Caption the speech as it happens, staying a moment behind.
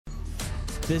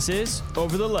This is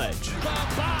Over the Ledge.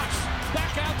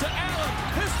 Back out to Allen.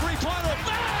 His three-pointer.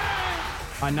 Bang!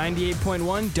 On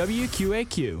 98.1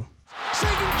 WQAQ.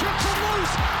 Sagan kicks him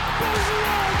loose.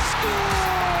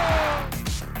 Score!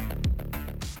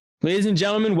 Ladies and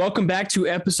gentlemen, welcome back to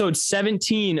episode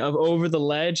 17 of Over the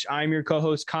Ledge. I'm your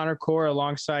co-host Connor Core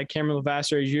alongside Cameron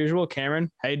Lavasser as usual. Cameron,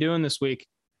 how you doing this week?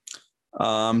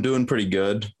 I'm doing pretty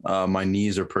good. My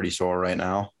knees are pretty sore right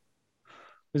now.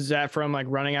 Is that from like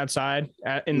running outside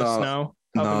in the snow?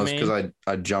 No, it's because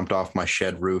I jumped off my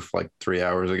shed roof like 3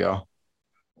 hours ago,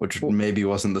 which maybe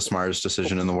wasn't the smartest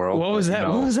decision in the world. What was that?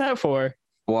 What was that for?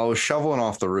 Well, I was shoveling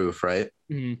off the roof, right?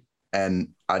 Mm-hmm.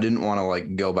 And I didn't want to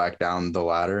like go back down the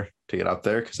ladder to get up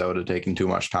there because that would have taken too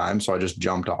much time. So I just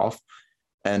jumped off.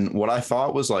 And what I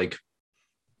thought was like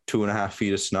 2.5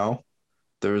 feet of snow,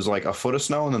 there was like a foot of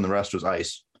snow and then the rest was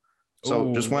ice.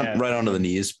 So just went right onto the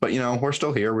knees. But, we're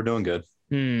still here. We're doing good.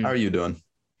 How are you doing?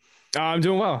 I'm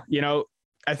doing well.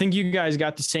 I think you guys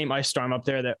got the same ice storm up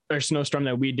there or snowstorm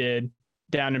that we did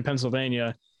down in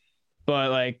Pennsylvania. But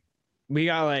like we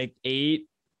got like 8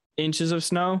 inches of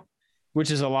snow, which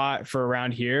is a lot for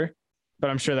around here.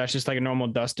 But I'm sure that's just like a normal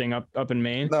dusting up in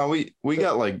Maine. No, we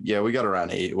got we got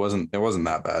around 8. It wasn't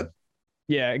that bad.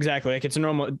 Yeah, exactly. Like it's a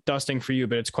normal dusting for you,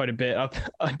 but it's quite a bit up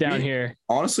down here.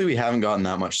 Honestly, we haven't gotten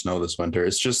that much snow this winter.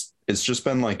 It's just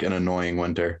been like an annoying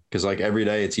winter because like every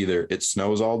day it's either it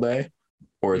snows all day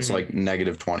or it's like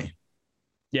 -20.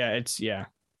 Yeah,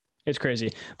 it's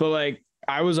crazy. But like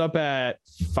I was up at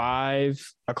 5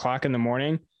 o'clock in the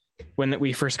morning when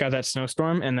we first got that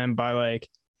snowstorm, and then by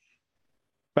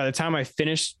the time I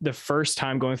finished the first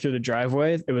time going through the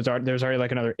driveway, there was already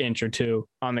like another inch or 2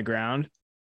 on the ground.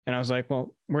 And I was like,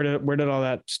 well, where did all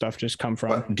that stuff just come from?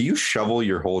 But do you shovel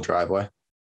your whole driveway?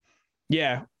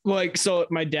 Yeah. Like, so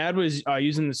my dad was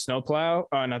using the snowblower,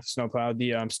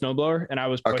 and I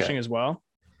was pushing as well.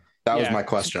 That was my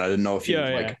question. I didn't know if you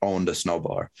owned a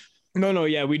snowblower. No.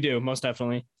 Yeah, we do. Most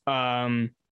definitely.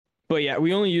 But yeah,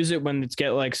 we only use it when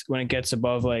it gets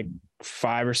above like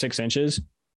 5 or 6 inches.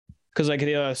 Cause like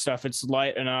the other stuff, it's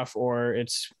light enough, or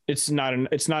it's not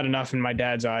enough in my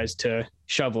dad's eyes to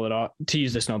shovel it off, to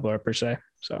use the snowblower per se.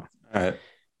 So, all right.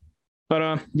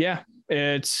 But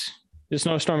the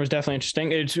snowstorm was definitely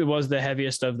interesting. It was the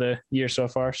heaviest of the year so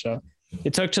far. So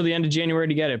it took till the end of January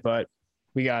to get it, but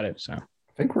we got it. So I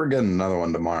think we're getting another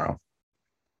one tomorrow.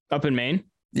 Up in Maine.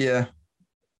 Yeah.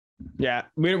 Yeah.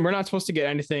 We're not supposed to get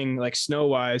anything like snow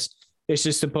wise. It's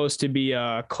just supposed to be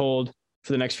cold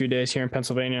for the next few days here in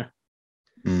Pennsylvania.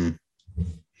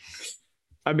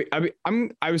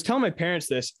 I was telling my parents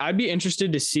this. I'd be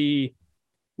interested to see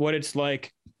what it's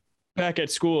like back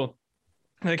at school,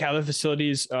 like how the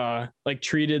facilities like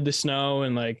treated the snow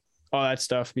and like all that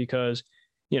stuff, because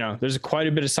there's quite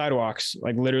a bit of sidewalks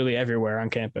like literally everywhere on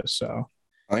campus. So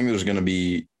I think there's going to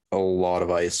be a lot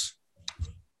of ice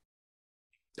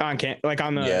on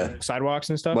the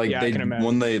sidewalks and stuff. Like I can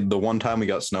imagine. The one time we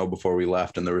got snow before we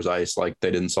left and there was ice, like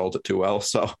they didn't salt it too well.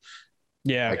 So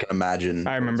yeah, I can imagine.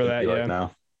 I remember that. Yeah. Like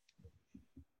now.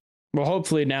 Well,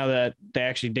 hopefully now that they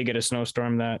actually did get a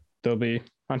snowstorm, that they'll be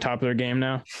on top of their game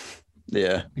now.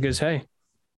 Yeah. Because hey,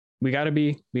 we gotta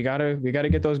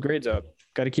get those grades up.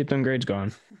 Got to keep them grades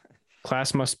going.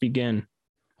 Class must begin.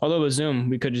 Although with Zoom,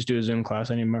 we could just do a Zoom class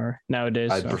anymore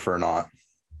nowadays. I'd prefer not.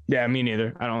 Yeah, me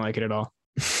neither. I don't like it at all.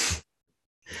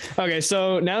 Okay,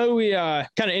 so now that we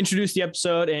kind of introduced the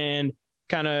episode and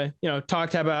kind of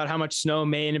talked about how much snow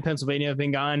Maine and Pennsylvania have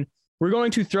been gone, we're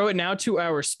going to throw it now to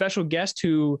our special guest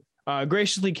who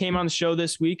graciously came on the show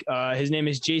this week. His name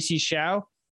is JC Shao,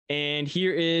 and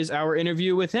here is our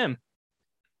interview with him.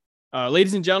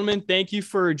 Ladies and gentlemen, thank you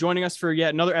for joining us for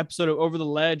yet another episode of Over the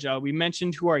Ledge. We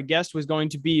mentioned who our guest was going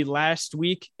to be last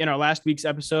week in our last week's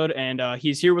episode, and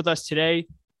he's here with us today.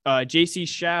 JC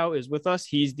Shao is with us.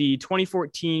 He's the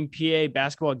 2014 PA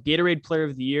Basketball Gatorade Player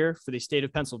of the Year for the state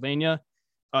of Pennsylvania.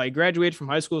 He graduated from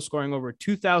high school scoring over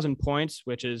 2,000 points,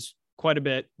 which is quite a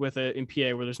bit with it in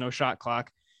PA where there's no shot clock.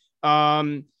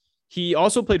 He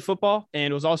also played football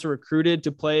and was also recruited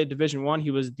to play Division I.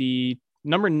 He was the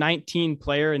number 19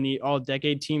 player in the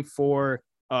all-decade team for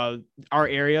our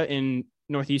area in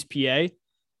Northeast PA.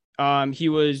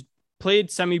 He played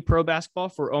semi-pro basketball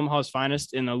for Omaha's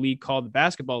Finest in a league called the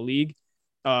Basketball League.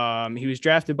 He was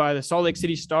drafted by the Salt Lake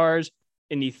City Stars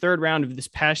in the 3rd round of this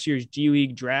past year's G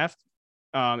League draft,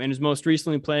 and is most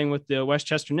recently playing with the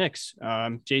Westchester Knicks.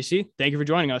 JC, thank you for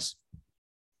joining us.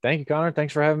 Thank you, Connor.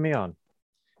 Thanks for having me on.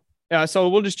 So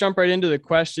we'll just jump right into the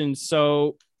questions.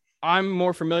 So I'm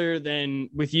more familiar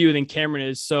with you than Cameron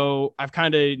is. So I've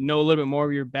kind of know a little bit more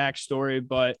of your backstory,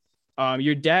 but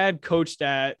Your dad coached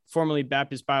at formerly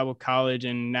Baptist Bible College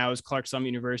and now is Clark Summit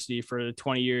University for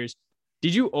 20 years.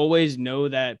 Did you always know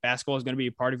that basketball is going to be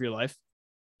a part of your life?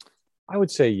 I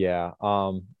would say, yeah.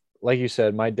 Like you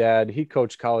said, my dad, he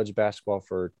coached college basketball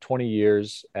for 20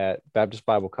 years at Baptist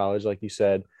Bible College, like you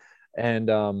said. And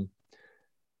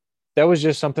that was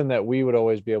just something that we would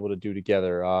always be able to do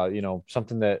together.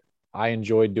 Something that I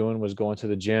enjoyed doing was going to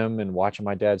the gym and watching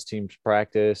my dad's teams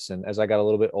practice. And as I got a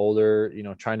little bit older,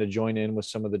 trying to join in with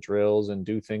some of the drills and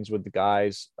do things with the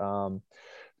guys.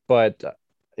 But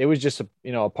it was just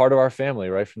a part of our family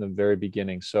right from the very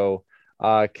beginning. So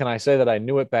can I say that I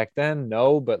knew it back then?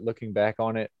 No, but looking back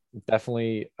on it,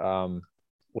 definitely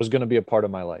was going to be a part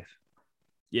of my life.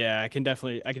 Yeah, I can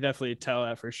definitely tell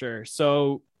that for sure.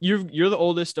 So you're the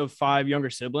oldest of 5 younger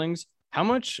siblings. How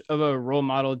much of a role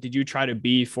model did you try to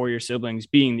be for your siblings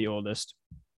being the oldest?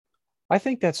 I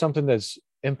think that's something that's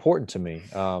important to me.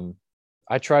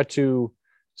 I try to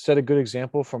set a good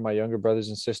example for my younger brothers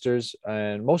and sisters.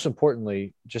 And most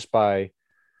importantly, just by,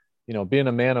 being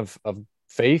a man of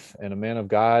faith and a man of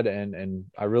God. And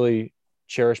I really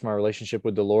cherish my relationship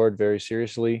with the Lord very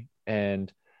seriously.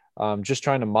 And just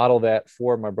trying to model that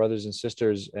for my brothers and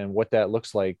sisters and what that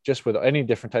looks like just with any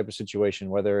different type of situation,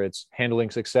 whether it's handling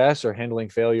success or handling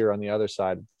failure on the other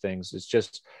side of things. It's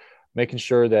just making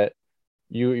sure that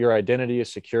your identity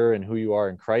is secure in who you are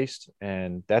in Christ.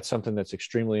 And that's something that's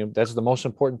that's the most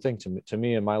important thing to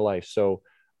me in my life. So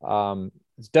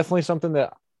it's definitely something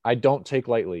that I don't take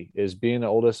lightly, is being the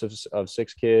oldest of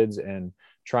 6 kids and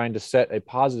trying to set a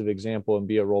positive example and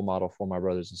be a role model for my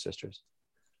brothers and sisters.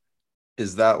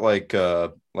 Is that like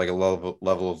a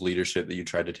level of leadership that you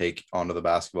tried to take onto the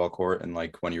basketball court and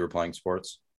like when you were playing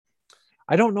sports?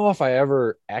 I don't know if I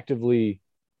ever actively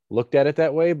looked at it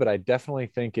that way, but I definitely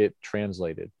think it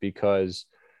translated because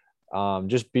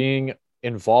just being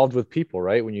involved with people,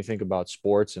 right? When you think about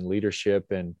sports and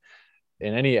leadership and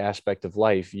in any aspect of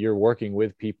life, you're working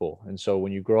with people. And so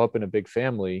when you grow up in a big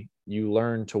family, you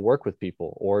learn to work with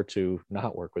people or to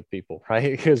not work with people,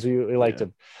 right? Because we like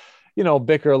to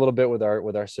bicker a little bit with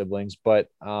our siblings, but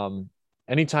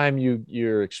anytime you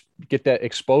get that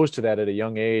exposed to that at a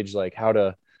young age, like how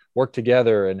to work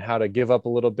together and how to give up a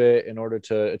little bit in order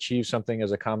to achieve something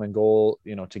as a common goal,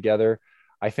 together,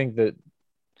 I think that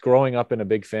growing up in a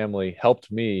big family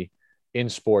helped me in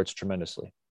sports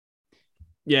tremendously.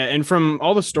 Yeah, and from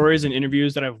all the stories and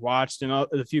interviews that I've watched and all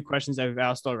the few questions I've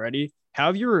asked already,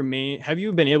 have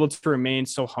you been able to remain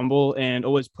so humble and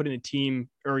always putting a team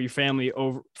or your family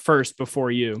over first before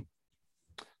you?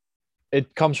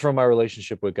 It comes from my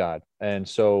relationship with God. And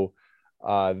so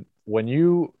when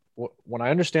I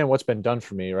understand what's been done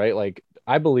for me, right? Like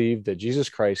I believe that Jesus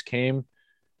Christ came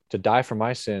to die for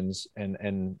my sins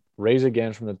and raise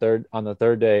again on the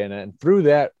third day. And through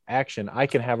that action, I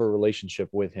can have a relationship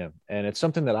with him. And it's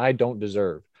something that I don't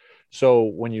deserve. So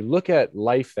when you look at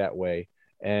life that way,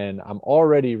 and I'm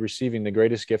already receiving the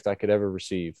greatest gift I could ever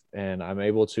receive, and I'm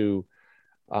able to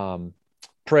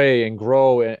pray and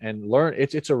grow and learn.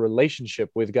 It's a relationship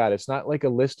with God. It's not like a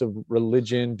list of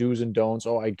religion do's and don'ts.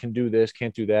 Oh, I can do this,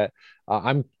 can't do that.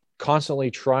 I'm constantly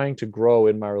trying to grow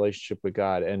in my relationship with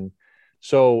God. And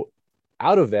so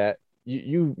out of that,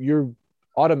 you're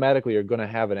automatically are going to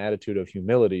have an attitude of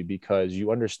humility because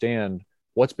you understand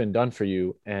what's been done for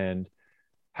you and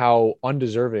how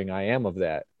undeserving I am of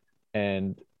that.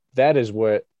 And that is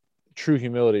what true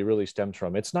humility really stems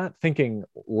from. It's not thinking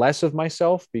less of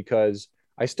myself because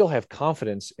I still have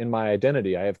confidence in my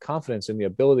identity. I have confidence in the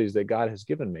abilities that God has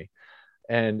given me.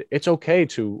 And it's okay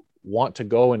to want to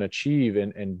go and achieve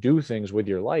and do things with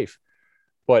your life.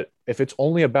 But if it's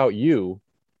only about you,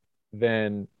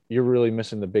 then you're really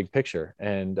missing the big picture.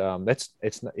 And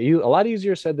it's a lot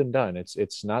easier said than done.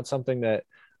 It's not something that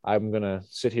I'm going to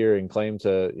sit here and claim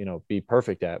to, be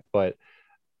perfect at, but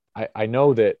I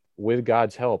know that with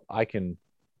God's help, I can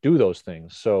do those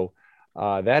things. So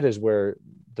that is where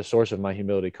the source of my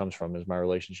humility comes from, is my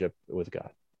relationship with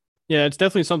God. Yeah, it's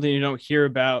definitely something you don't hear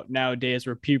about nowadays,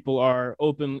 where people are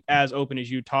open as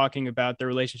you talking about their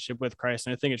relationship with Christ.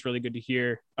 And I think it's really good to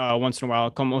hear once in a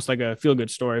while, almost like a feel good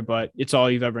story, but it's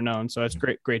all you've ever known. So it's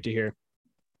great to hear.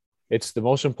 It's the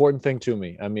most important thing to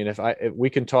me. I mean, if we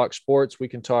can talk sports, we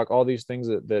can talk all these things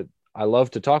that I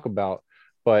love to talk about.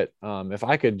 But if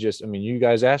I could just, you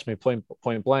guys asked me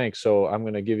point blank, so I'm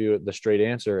going to give you the straight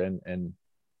answer. And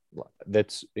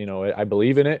that's, I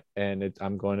believe in it, and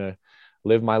I'm going to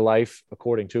live my life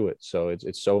according to it. So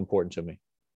it's so important to me.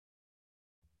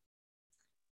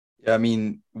 Yeah,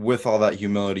 with all that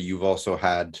humility, you've also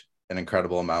had an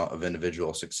incredible amount of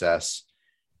individual success.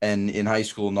 And in high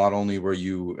school, not only were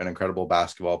you an incredible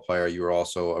basketball player, you were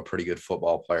also a pretty good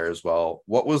football player as well.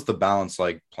 What was the balance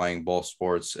like playing both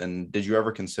sports? And did you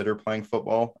ever consider playing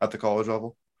football at the college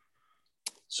level?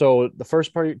 So the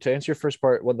first part, to answer your first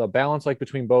part, what the balance like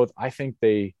between both, I think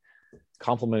they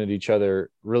complemented each other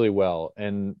really well.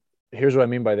 And here's what I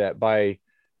mean by that. By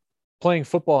playing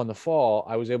football in the fall,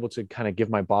 I was able to kind of give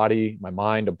my body, my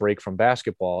mind a break from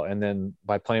basketball. And then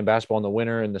by playing basketball in the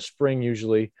winter and the spring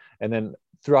usually, and then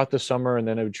throughout the summer, and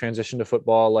then it would transition to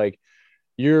football, like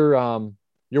you're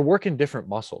working different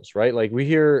muscles, right? Like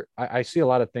I see a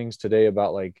lot of things today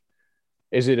about like,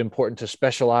 is it important to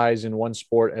specialize in one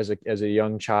sport as a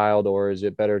young child, or is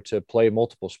it better to play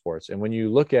multiple sports? And when you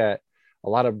look at a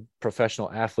lot of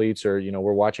professional athletes, or,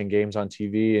 we're watching games on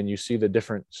TV and you see the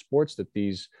different sports that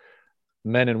these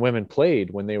men and women played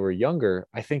when they were younger,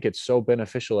 I think it's so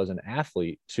beneficial as an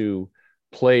athlete to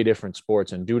play different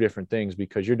sports and do different things,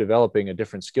 because you're developing a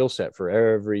different skill set for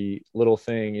every little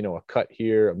thing, a cut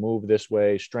here, a move this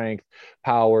way, strength,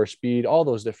 power, speed, all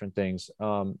those different things.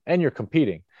 And you're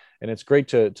competing, and it's great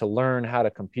to learn how to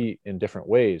compete in different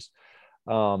ways.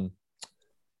 And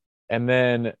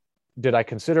then did I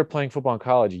consider playing football in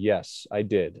college? Yes, I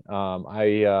did.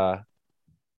 I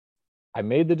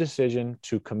made the decision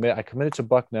to commit. I committed to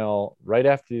Bucknell right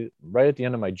at the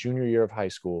end of my junior year of high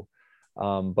school.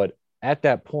 But at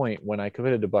that point, when I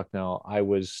committed to Bucknell, I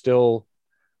was still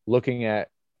looking at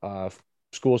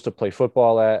schools to play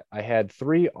football at. I had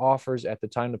 3 offers at the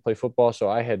time to play football, so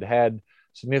I had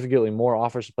significantly more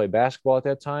offers to play basketball at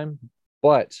that time.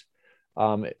 But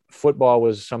football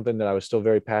was something that I was still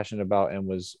very passionate about and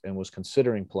was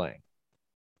considering playing.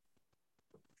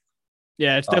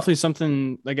 Yeah, it's definitely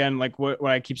something, again, like what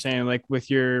I keep saying, like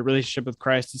with your relationship with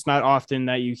Christ, it's not often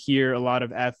that you hear a lot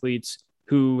of athletes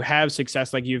who have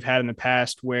success like you've had in the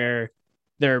past, where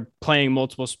they're playing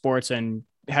multiple sports and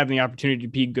having the opportunity to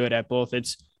be good at both.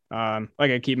 It's like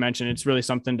I keep mentioning, it's really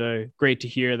something great to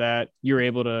hear that you're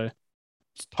able to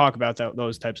talk about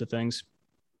those types of things.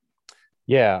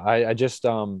 Yeah, I just,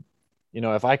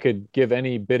 if I could give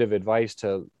any bit of advice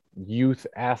to youth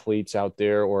athletes out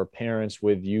there, or parents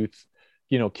with youth,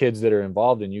 kids that are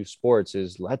involved in youth sports,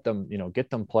 is let them, get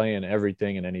them playing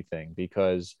everything and anything,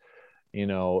 because,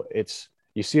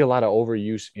 you see a lot of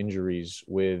overuse injuries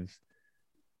with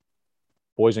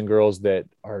boys and girls that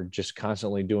are just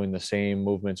constantly doing the same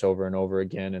movements over and over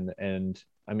again. And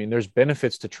I mean, there's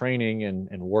benefits to training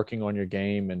and working on your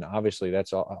game. And obviously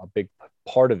that's a big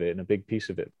part of it and a big piece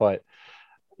of it. But,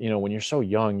 when you're so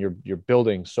young, you're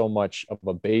building so much of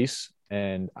a base.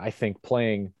 And I think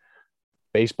playing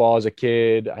baseball as a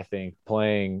kid, I think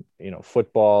playing,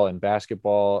 football and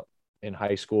basketball in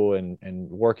high school and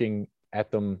working at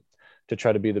them to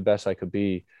try to be the best I could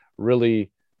be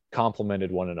really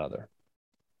complemented one another.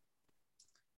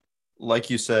 Like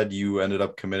you said, you ended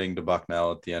up committing to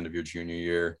Bucknell at the end of your junior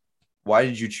year. Why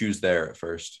did you choose there at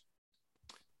first?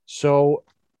 So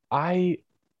I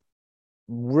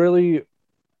really,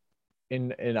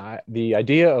 the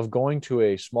idea of going to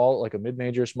a small, like a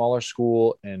mid-major, smaller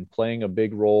school and playing a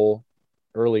big role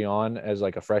early on as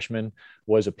like a freshman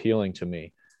was appealing to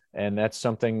me. And that's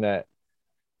something that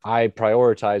I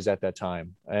prioritized at that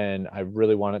time. And I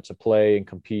really wanted to play and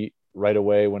compete right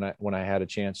away when I had a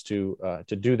chance to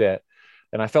do that.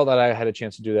 And I felt that I had a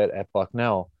chance to do that at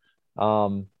Bucknell.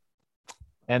 And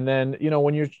then,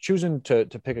 when you're choosing to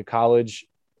pick a college,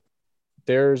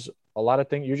 there's a lot of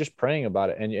things you're just praying about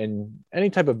it. And any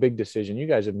type of big decision, you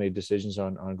guys have made decisions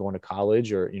on going to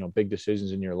college, or, big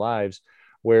decisions in your lives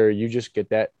where you just get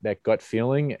that gut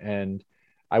feeling. And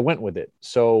I went with it.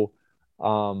 So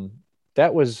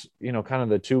that was, kind of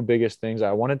the 2 biggest things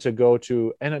I wanted to go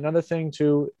to. And another thing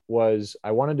too, was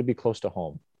I wanted to be close to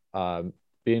home.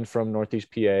 Being from Northeast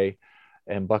PA,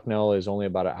 and Bucknell is only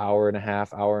about an hour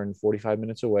and 45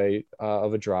 minutes away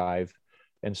of a drive.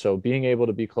 And so being able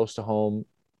to be close to home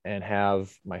and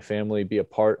have my family be a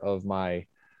part of my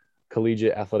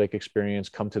collegiate athletic experience,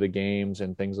 come to the games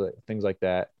and things like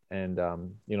that. And,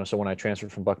 so when I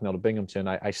transferred from Bucknell to Binghamton,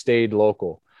 I stayed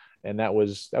local, and that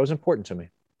was important to me.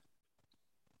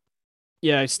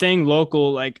 Yeah. Staying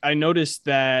local. Like I noticed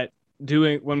that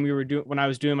when I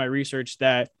was doing my research,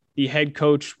 that the head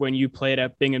coach, when you played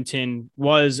at Binghamton,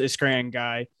 was a Scranton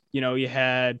guy. You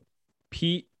had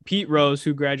Pete Rose,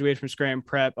 who graduated from Scranton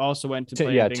Prep, also went to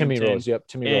play at Binghamton. Timmy Rose. Yep.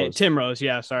 Rose. Tim Rose.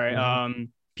 Yeah. Sorry. Mm-hmm.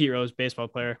 Pete Rose, baseball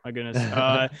player. My goodness.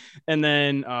 And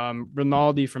then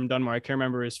Rinaldi from Dunmore. I can't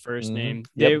remember his first name.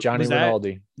 Johnny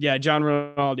Rinaldi. Yeah. John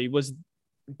Rinaldi.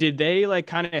 Did they like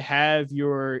kind of have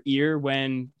your ear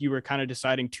when you were kind of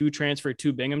deciding to transfer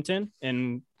to Binghamton?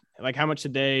 And like, how much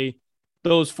did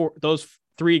those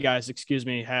three guys, excuse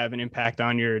me, have an impact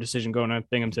on your decision going to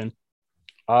Binghamton?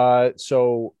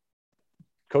 So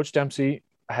Coach Dempsey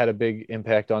had a big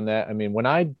impact on that. I mean, when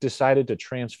I decided to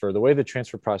transfer, the way the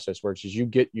transfer process works is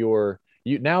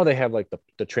now they have like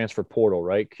the transfer portal,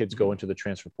 right? Kids go into the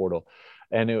transfer portal,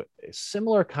 and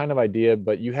similar kind of idea,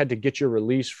 but you had to get your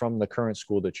release from the current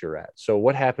school that you're at. So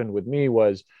what happened with me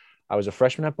was I was a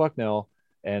freshman at Bucknell,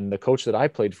 and the coach that I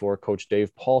played for, Coach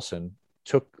Dave Paulson,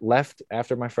 left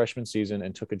after my freshman season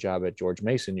and took a job at George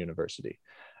Mason University.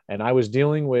 And I was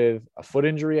dealing with a foot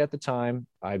injury at the time.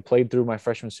 I played through my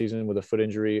freshman season with a foot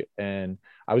injury, and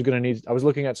I was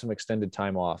looking at some extended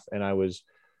time off, and I was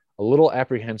a little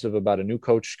apprehensive about a new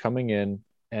coach coming in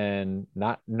and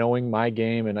not knowing my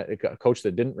game, and a coach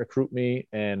that didn't recruit me.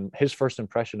 And his first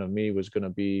impression of me was going to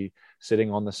be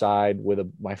sitting on the side with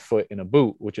my foot in a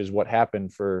boot, which is what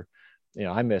happened for,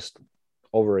 I missed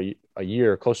over a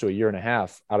year, close to a year and a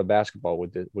half out of basketball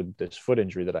with this foot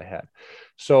injury that I had.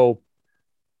 So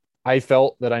I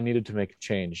felt that I needed to make a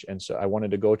change. And so I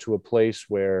wanted to go to a place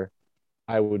where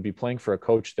I would be playing for a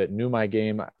coach that knew my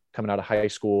game coming out of high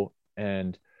school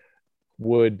and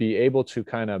would be able to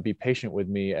kind of be patient with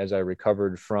me as I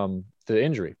recovered from the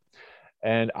injury.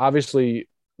 And obviously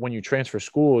when you transfer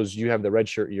schools, you have the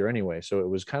redshirt year anyway. So I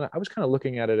was kind of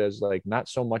looking at it as like not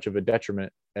so much of a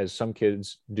detriment as some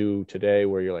kids do today,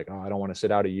 where you're like, oh, I don't want to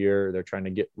sit out a year. They're trying to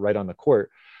get right on the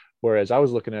court. Whereas I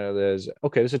was looking at it as,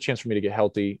 okay, this is a chance for me to get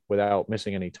healthy without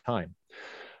missing any time.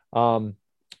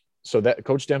 So that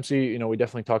Coach Dempsey, we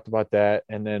definitely talked about that.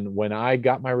 And then when I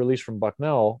got my release from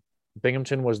Bucknell,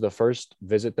 Binghamton was the first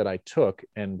visit that I took.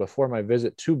 And before my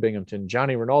visit to Binghamton,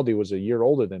 Johnny Rinaldi was a year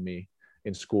older than me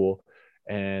in school.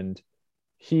 And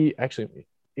he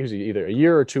was either a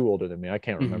year or two older than me. I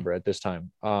can't remember at this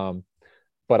time.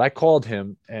 But I called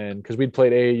him, and because we'd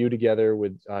played AAU together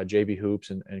with JB Hoops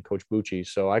and Coach Bucci.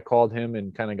 So I called him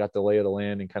and kind of got the lay of the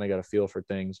land and kind of got a feel for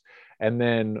things. And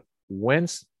then when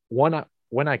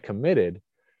I committed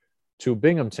to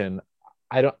Binghamton,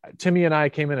 Timmy and I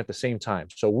came in at the same time.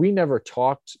 So we never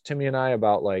talked, Timmy and I,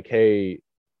 about like, hey,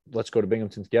 let's go to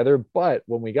Binghamton together. But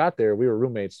when we got there, we were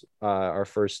roommates our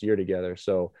first year together.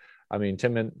 So, I mean,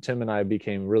 Tim and I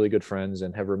became really good friends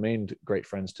and have remained great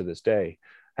friends to this day,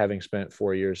 having spent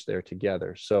 4 years there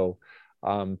together. So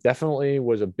definitely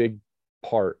was a big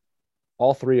part.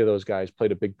 All three of those guys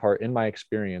played a big part in my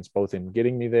experience, both in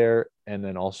getting me there and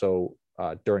then also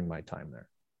during my time there.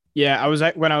 Yeah,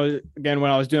 when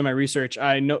I was doing my research,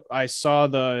 I saw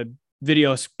the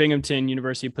videos Binghamton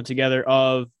University put together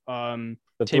of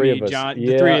the Timmy, three of us. John,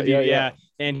 Yeah, the three of you. yeah. Yeah.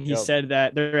 And he said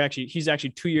that he's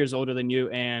actually 2 years older than you.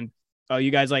 And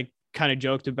you guys like kind of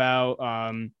joked about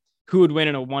who would win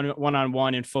in a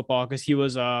one-on-one in football, because he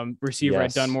was receiver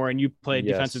at Dunmore and you played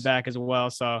defensive back as well.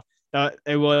 So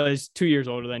it was 2 years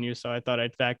older than you. So I thought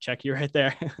I'd fact check you right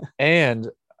there. And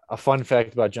a fun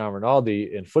fact about John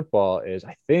Rinaldi in football is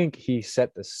I think he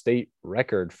set the state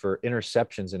record for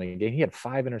interceptions in a game. He had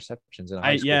 5 interceptions in a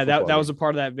high school football that game, was a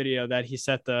part of that video that he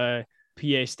set the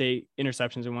PA state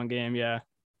interceptions in one game. Yeah.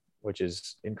 Which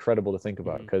is incredible to think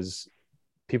about because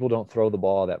people don't throw the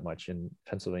ball that much in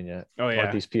Pennsylvania. Oh yeah.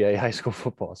 Northeast PA high school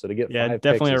football. So to get 5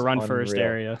 definitely picks a run is first unreal.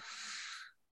 area.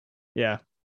 Yeah.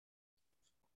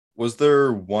 Was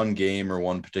there one game or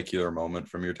one particular moment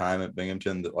from your time at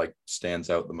Binghamton that like stands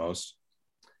out the most?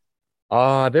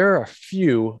 There are a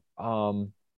few.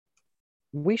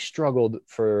 We struggled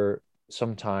for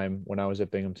some time when I was at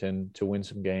Binghamton to win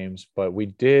some games, but we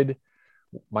did.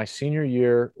 My senior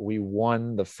year, we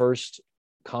won the first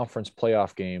conference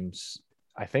playoff games,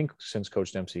 I think, since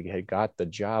Coach Dempsey had got the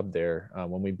job there,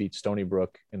 when we beat Stony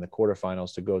Brook in the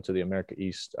quarterfinals to go to the America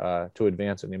East, to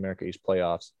advance in the America East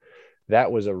playoffs.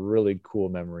 That was a really cool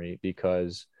memory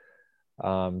because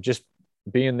just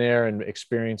being there and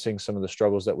experiencing some of the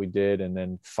struggles that we did, and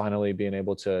then finally being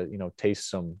able to, taste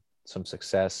some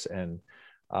success and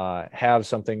have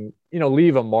something,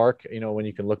 leave a mark, when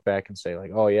you can look back and say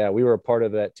like, oh yeah, we were a part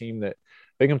of that team that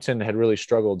Binghamton had really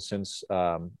struggled since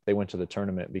they went to the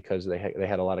tournament because they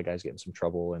had a lot of guys get in some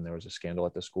trouble and there was a scandal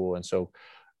at the school. And so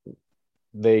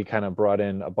they kind of brought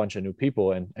in a bunch of new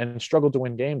people and struggled to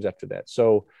win games after that.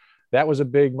 So that was a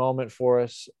big moment for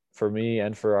us, for me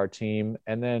and for our team.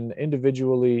 And then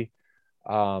individually,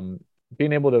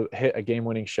 being able to hit a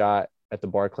game-winning shot at the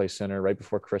Barclays Center right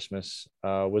before Christmas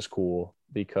was cool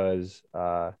because,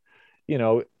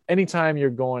 anytime you're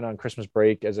going on Christmas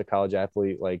break as a college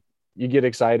athlete, like you get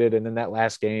excited. And then that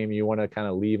last game, you want to kind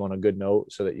of leave on a good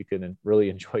note so that you can really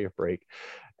enjoy your break.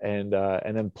 And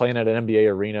then playing at an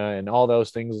NBA arena and all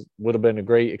those things would have been a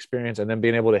great experience. And then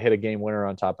being able to hit a game winner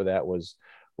on top of that was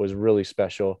really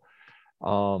special.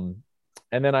 And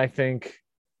then I think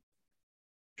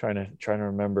Trying to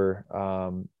remember.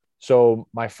 So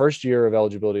my first year of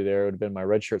eligibility there would have been my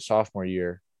redshirt sophomore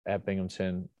year at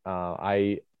Binghamton.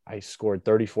 I scored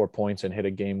 34 points and hit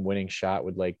a game-winning shot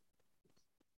with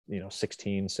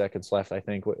 16 seconds left, I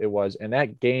think it was. And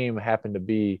that game happened to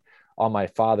be on my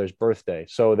father's birthday.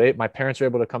 So my parents were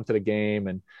able to come to the game,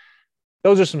 and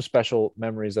those are some special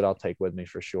memories that I'll take with me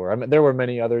for sure. I mean, there were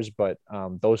many others, but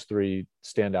those three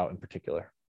stand out in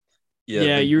particular.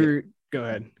 Yeah, go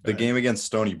ahead. The game against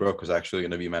Stony Brook was actually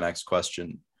going to be my next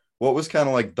question. What was kind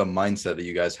of like the mindset that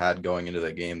you guys had going into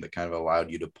that game that kind of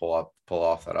allowed you to pull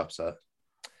off that upset?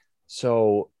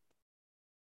 So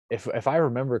if I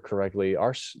remember correctly,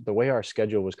 the way our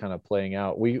schedule was kind of playing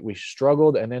out, we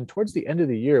struggled, and then towards the end of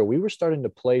the year, we were starting to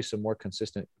play some more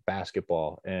consistent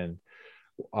basketball, and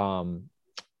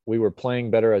we were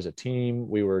playing better as a team.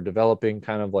 We were developing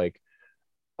kind of like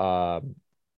a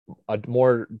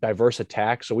more diverse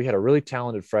attack. So we had a really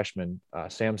talented freshman,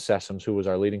 Sam Sessoms, who was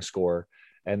our leading scorer,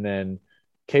 and then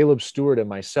Caleb Stewart and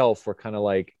myself were kind of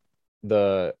like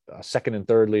the second and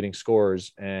third leading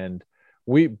scorers, and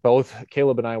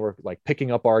Caleb and I were like picking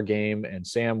up our game, and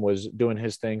Sam was doing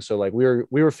his thing. So like we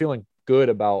were feeling good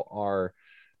about our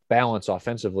balance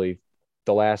offensively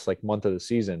the last like month of the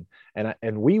season.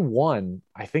 And we won,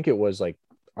 I think it was like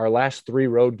our last 3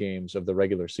 road games of the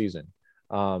regular season.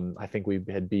 I think we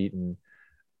had beaten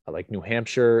like New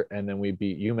Hampshire, and then we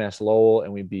beat UMass Lowell,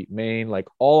 and we beat Maine, like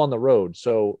all on the road.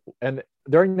 So, and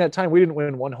during that time, we didn't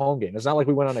win one home game. It's not like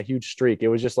we went on a huge streak. It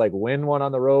was just like win one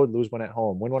on the road, lose one at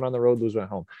home, win one on the road, lose one at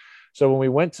home. So when we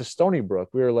went to Stony Brook,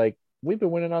 we were like, we've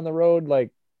been winning on the road like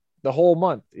the whole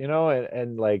month,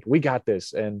 and like we got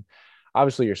this. And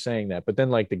obviously you're saying that, but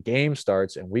then like the game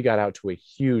starts and we got out to a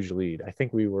huge lead. I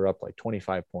think we were up like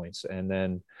 25 points, and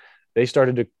then they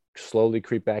started to slowly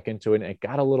creep back into it, and it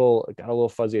got a little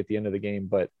fuzzy at the end of the game.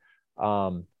 But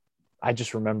I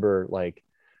just remember like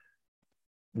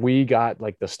we got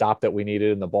like the stop that we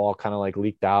needed, and the ball kind of like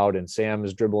leaked out, and Sam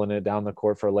is dribbling it down the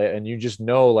court for a lay, and you just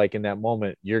know like in that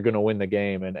moment you're going to win the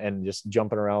game, and just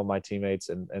jumping around with my teammates,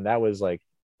 and that was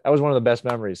one of the best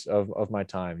memories of my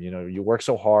time. You work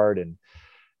so hard and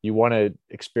you want to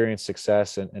experience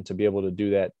success, and to be able to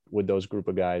do that with those group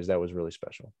of guys, that was really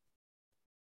special.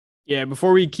 Yeah,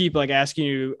 before we keep like asking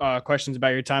you questions about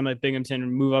your time at Binghamton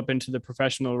and move up into the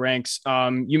professional ranks,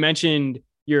 you mentioned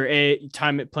your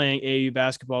time at playing AAU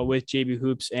basketball with JB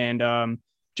Hoops and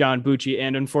John Bucci,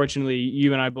 and unfortunately,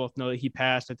 you and I both know that he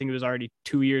passed. I think it was already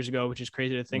 2 years ago, which is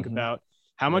crazy to think about.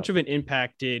 How much of an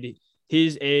impact did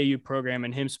his AAU program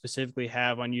and him specifically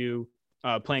have on you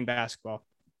playing basketball?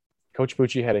 Coach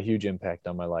Bucci had a huge impact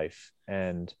on my life,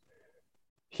 and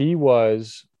he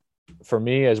was, for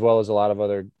me, as well as a lot of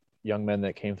other young men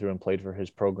that came through and played for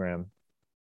his program,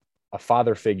 a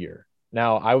father figure.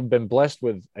 Now, I've been blessed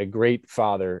with a great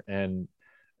father, and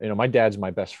my dad's my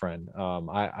best friend.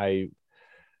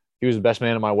 He was the best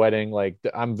man at my wedding. Like,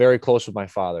 I'm very close with my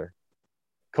father.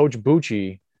 Coach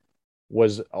Bucci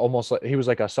was almost like, he was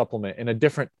like a supplement in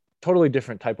a totally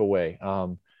different type of way.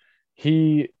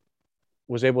 He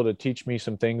was able to teach me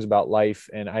some things about life,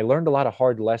 and I learned a lot of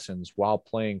hard lessons while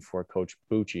playing for Coach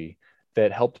Bucci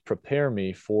that helped prepare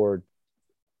me for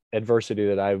adversity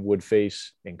that I would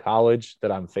face in college,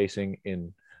 that I'm facing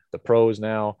in the pros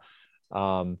now.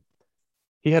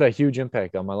 He had a huge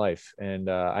impact on my life, and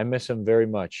I miss him very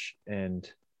much. And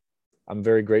I'm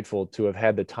very grateful to have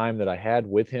had the time that I had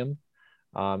with him.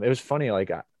 It was funny,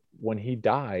 like when he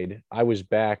died, I was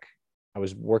back. I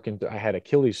was working. I had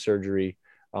Achilles surgery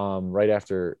right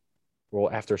after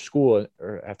school,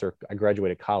 or after I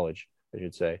graduated college, I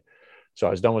should say. So I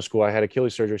was done with school. I had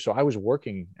Achilles surgery. So I was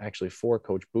working actually for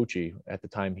Coach Bucci at the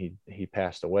time he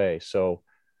passed away. So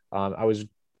I was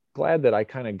glad that I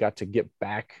kind of got to get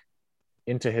back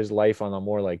into his life on a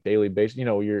more like daily basis. I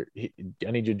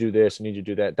need you to do this, I need you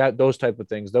to do that, those type of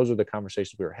things. Those are the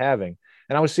conversations we were having.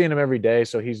 And I was seeing him every day.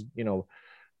 So he's,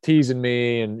 teasing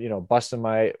me and, busting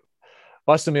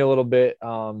me a little bit.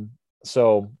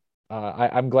 So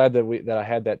I'm glad that I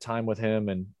had that time with him,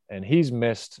 and he's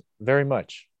missed very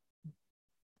much.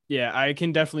 Yeah, I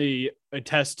can definitely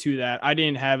attest to that. I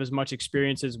didn't have as much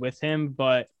experiences with him,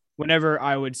 but whenever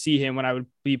I would see him, when I would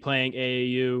be playing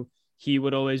AAU, he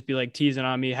would always be like teasing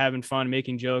on me, having fun,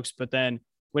 making jokes. But then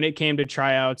when it came to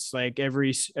tryouts, like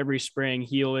every spring,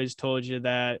 he always told you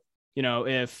that,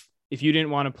 if you didn't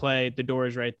want to play, the door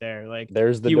is right there. Like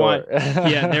there's the door.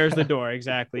 There's the door.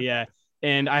 Exactly. Yeah.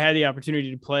 And I had the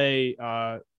opportunity to play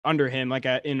under him, like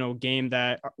in a game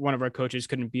that one of our coaches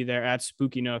couldn't be there at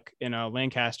Spooky Nook in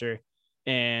Lancaster.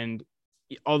 And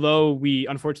although we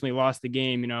unfortunately lost the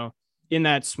game, in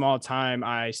that small time,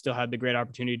 I still had the great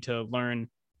opportunity to learn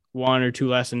one or two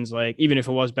lessons, like even if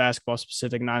it was basketball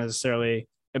specific, not necessarily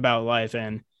about life.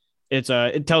 And it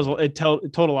told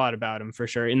a lot about him for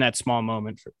sure in that small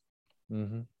moment.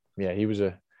 Mm-hmm. Yeah, he was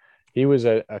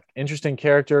a interesting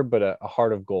character, but a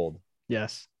heart of gold.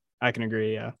 Yes, I can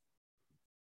agree. Yeah.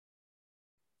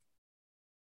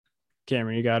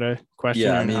 Cameron, you got a question?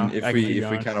 Yeah, I mean, no? if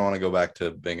we kind of want to go back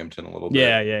to Binghamton a little bit,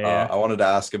 yeah. I wanted to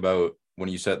ask about when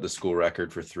you set the school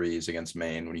record for threes against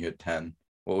Maine when you hit 10.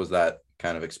 What was that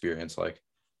kind of experience like?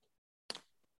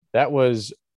 That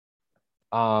was,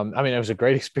 I mean, it was a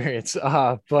great experience.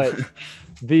 But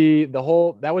the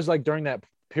whole that was like during that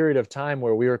period of time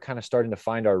where we were kind of starting to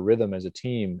find our rhythm as a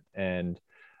team, and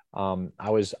I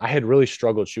had really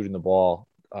struggled shooting the ball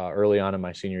early on in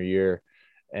my senior year,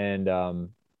 and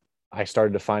I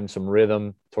started to find some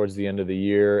rhythm towards the end of the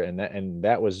year, and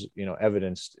that was, you know,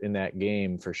 evidenced in that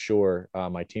game for sure.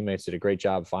 My teammates did a great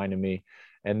job finding me,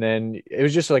 and then it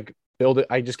was just like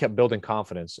I just kept building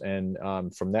confidence, and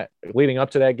from that leading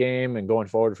up to that game and going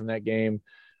forward from that game,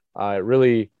 it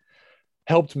really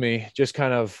helped me just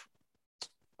kind of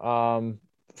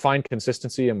find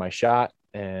consistency in my shot.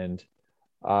 And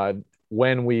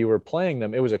when we were playing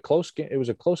them, it was a close game. It was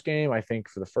a close game, I think,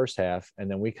 for the first half, and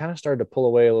then we kind of started to pull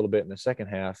away a little bit in the second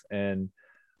half. And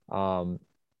I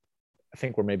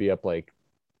think we're maybe up like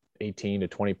 18 to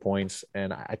 20 points.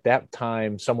 And at that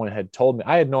time, someone had told me,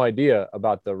 I had no idea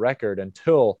about the record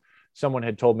until someone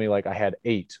had told me like I had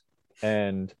 8,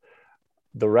 and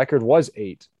the record was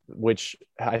 8, which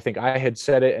I think I had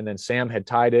said it, and then Sam had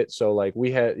tied it. So like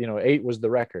we had, you know, 8 was the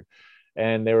record,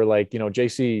 and they were like, you know,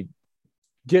 JC,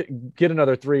 get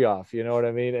another 3 off, you know what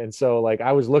I mean? And so like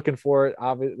I was looking for it.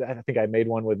 Obviously, I think I made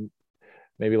one with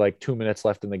maybe like 2 minutes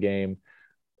left in the game,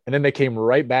 and then they came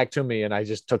right back to me, and I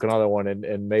just took another one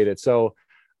and made it. So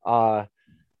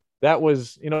that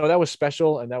was, you know, that was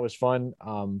special, and that was fun.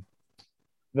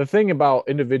 The thing about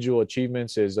individual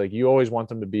achievements is like you always want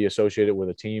them to be associated with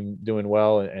a team doing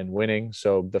well and winning.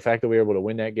 So the fact that we were able to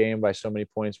win that game by so many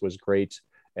points was great,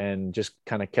 and just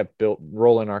kind of kept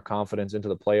rolling our confidence into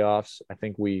the playoffs. I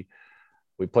think we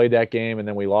played that game, and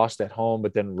then we lost at home,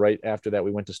 but then right after that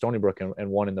we went to Stony Brook and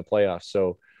won in the playoffs.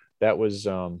 So that was,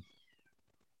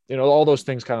 you know, all those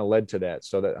things kind of led to that.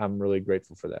 So that I'm really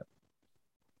grateful for that.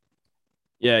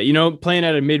 Yeah, you know, playing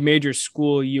at a mid-major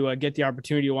school, you get the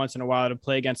opportunity once in a while to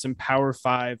play against some Power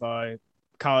 5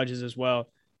 colleges as well.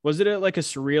 Was it like a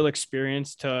surreal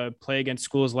experience to play against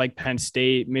schools like Penn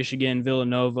State, Michigan,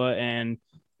 Villanova, and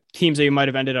teams that you might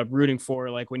have ended up rooting for,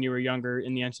 like when you were younger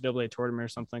in the NCAA tournament or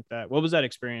something like that? What was that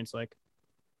experience like?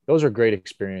 Those are great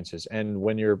experiences, and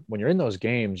when you're in those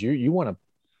games, you want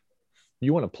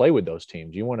to play with those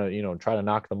teams. You want to, you know, try to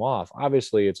knock them off.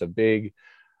 Obviously, it's a big.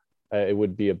 It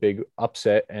would be a big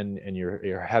upset, and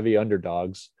you're heavy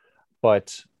underdogs.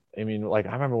 But I mean, like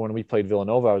I remember when we played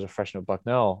Villanova, I was a freshman at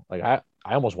Bucknell. Like I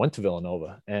almost went to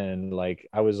Villanova, and like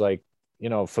I was like, you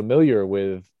know, familiar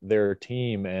with their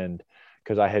team, and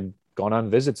because I had gone on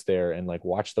visits there and like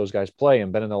watched those guys play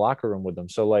and been in the locker room with them.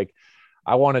 So like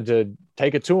I wanted to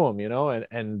take it to them, you know,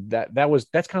 and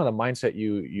that's kind of the mindset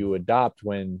you adopt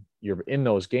when you're in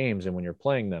those games and when you're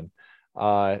playing them.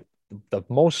 The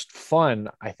most fun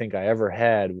I think I ever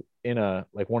had in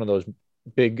one of those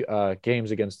big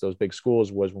games against those big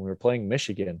schools was when we were playing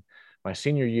Michigan my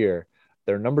senior year.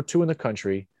 They're number 2 in the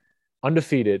country,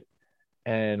 undefeated,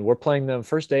 and we're playing them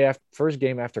first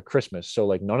game after Christmas. So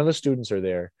like none of the students are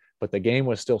there, but the game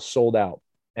was still sold out,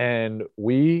 and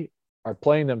we are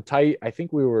playing them tight. I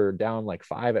think we were down like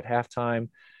 5 at halftime,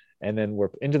 and then we're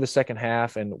into the second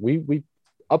half, and we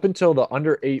up until the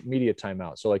under 8 media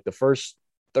timeout. So like the first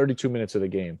 32 minutes of the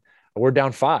game, we're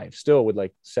down 5 still with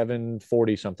like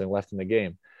 7:40 something left in the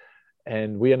game,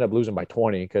 and we end up losing by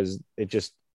 20 because it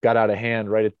just got out of hand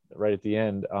right at the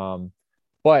end.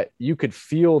 But you could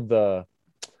feel the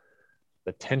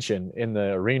tension in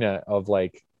the arena of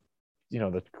like, you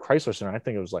know, the Chrysler Center. I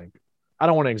think it was like, I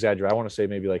don't want to exaggerate, I want to say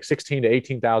maybe like 16 to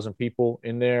 18,000 people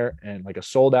in there, and like a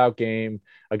sold out game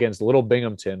against little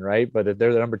Binghamton, right? But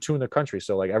they're the number 2 in the country,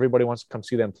 so like everybody wants to come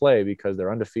see them play because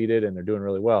they're undefeated and they're doing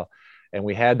really well. And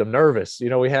we had them nervous, you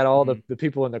know, we had all the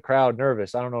people in the crowd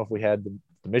nervous. I don't know if we had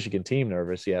the Michigan team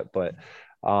nervous yet, but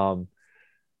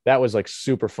that was like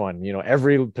super fun. You know,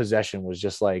 every possession was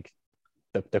just like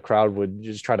the crowd would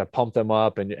just try to pump them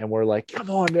up, and we're like, come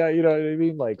on, you know what I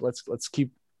mean? Like let's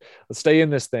stay in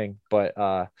this thing.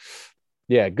 But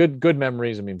yeah, good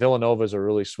memories. I mean, Villanova is a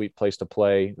really sweet place to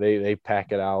play. They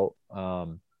pack it out.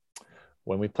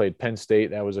 When we played Penn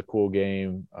State, that was a cool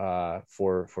game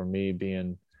for me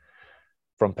being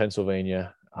from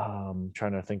Pennsylvania.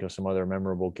 Trying to think of some other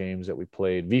memorable games that we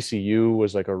played. VCU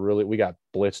was like we got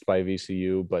blitzed by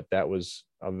VCU, but that was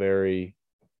a very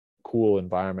cool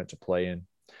environment to play in.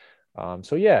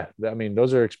 So yeah, I mean,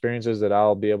 those are experiences that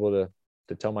I'll be able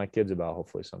to tell my kids about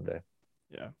hopefully someday.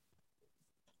 Yeah.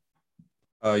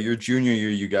 Your junior year,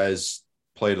 you guys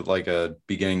played at like a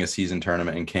beginning of season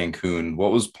tournament in Cancun.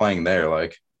 What was playing there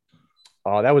like?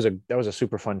 That was a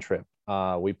super fun trip.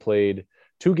 We played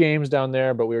 2 games down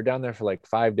there, but we were down there for like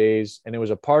 5 days, and it was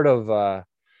a part of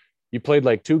you played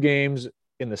like 2 games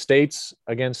in the States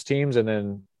against teams and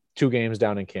then 2 games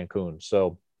down in Cancun.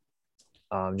 So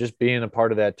just being a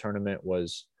part of that tournament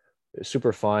was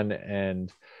super fun.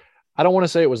 And I don't want to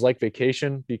say it was like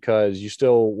vacation because you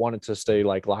still wanted to stay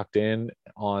like locked in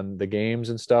on the games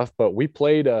and stuff, but we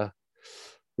played a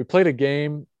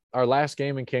game, our last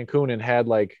game in Cancun, and had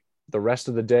like the rest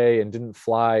of the day and didn't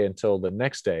fly until the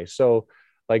next day. So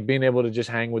like being able to just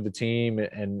hang with the team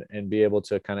and be able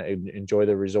to kind of enjoy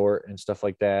the resort and stuff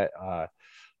like that.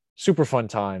 Super fun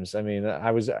times. I mean,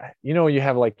 I was, you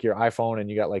have like your iPhone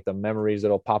and you got like the memories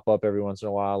that'll pop up every once in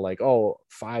a while, like,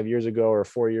 5 years ago or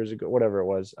 4 years ago, whatever it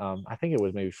was. I think it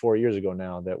was maybe 4 years ago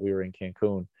now that we were in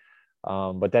Cancun.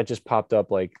 But that just popped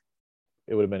up, like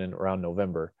it would have been around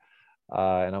November.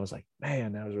 And I was like,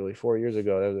 man, that was really 4 years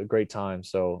ago. That was a great time.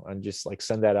 So I'm just like,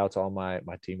 send that out to all my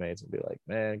teammates and be like,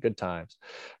 man, good times.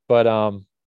 But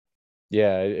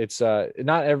yeah, it's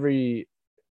not every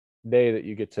day that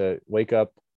you get to wake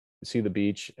up, see the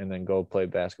beach, and then go play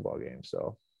basketball games.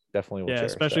 So definitely will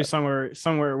cherish especially that.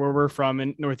 somewhere where we're from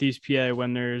in Northeast PA,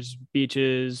 when there's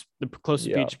beaches. The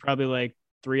closest beach is probably like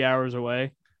 3 hours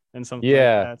away and something like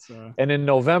that. So, and in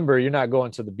November you're not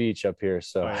going to the beach up here.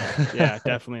 So yeah,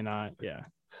 definitely not. Yeah.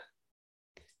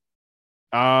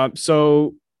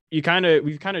 So we've kind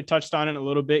of touched on it a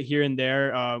little bit here and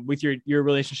there, with your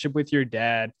relationship with your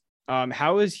dad.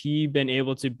 How has he been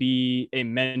able to be a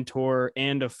mentor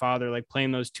and a father, like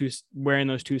wearing those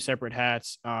two separate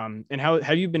hats? And how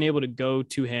have you been able to go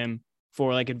to him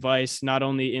for like advice, not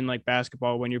only in like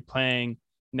basketball when you're playing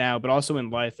now, but also in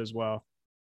life as well?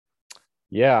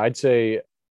 Yeah, I'd say,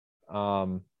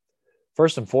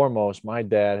 first and foremost, my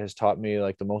dad has taught me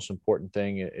like the most important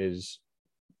thing is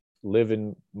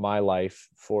living my life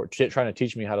trying to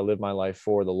teach me how to live my life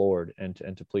for the Lord and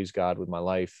to please God with my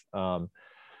life.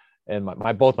 And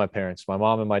both my parents, my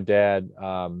mom and my dad,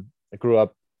 I grew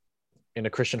up in a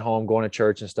Christian home, going to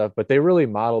church and stuff, but they really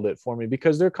modeled it for me,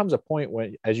 because there comes a point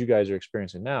when, as you guys are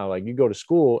experiencing now, like you go to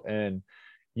school and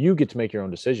you get to make your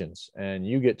own decisions and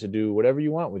you get to do whatever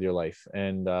you want with your life.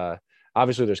 And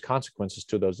obviously there's consequences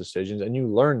to those decisions, and you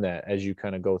learn that as you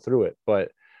kind of go through it.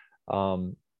 But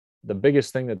the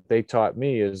biggest thing that they taught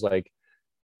me is like,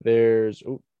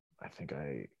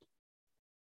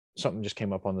 something just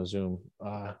came up on the Zoom.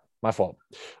 My fault.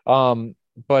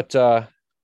 But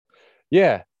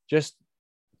yeah, just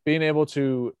being able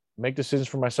to make decisions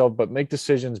for myself, but make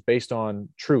decisions based on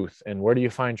truth. And where do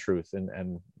you find truth?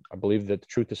 And I believe that the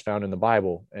truth is found in the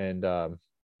Bible. And,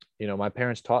 my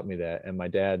parents taught me that, and my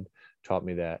dad taught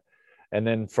me that. And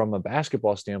then from a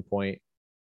basketball standpoint,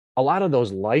 a lot of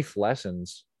those life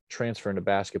lessons transfer into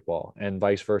basketball, and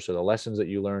vice versa. The lessons that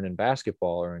you learn in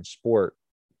basketball or in sport: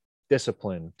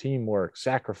 discipline, teamwork,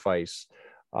 sacrifice,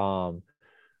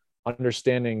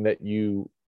 understanding that you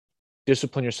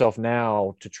discipline yourself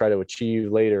now to try to achieve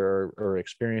later or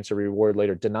experience a reward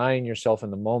later, denying yourself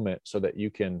in the moment so that you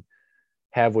can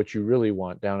have what you really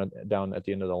want down at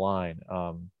the end of the line.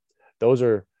 Those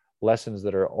are lessons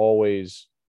that are always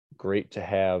great to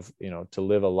have, to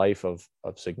live a life of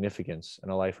significance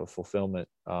and a life of fulfillment,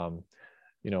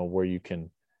 where you can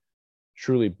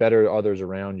truly better others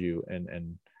around you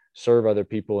and serve other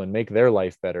people and make their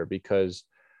life better, because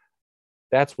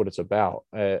that's what it's about.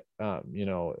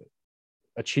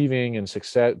 Achieving and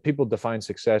success, people define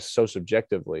success so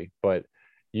subjectively, but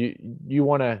you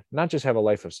want to not just have a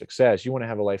life of success, you want to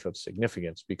have a life of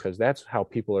significance, because that's how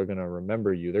people are going to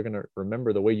remember you. They're going to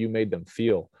remember the way you made them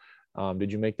feel.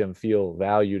 Did you make them feel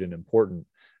valued and important?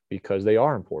 Because they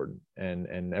are important,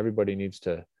 and everybody needs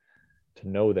to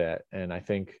know that. And I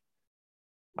think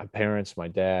my parents, my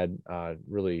dad,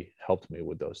 really helped me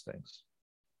with those things.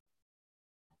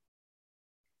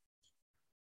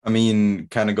 I mean,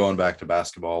 kind of going back to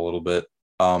basketball a little bit.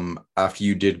 After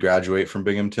you did graduate from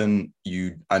Binghamton,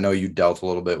 I know you dealt a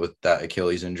little bit with that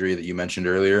Achilles injury that you mentioned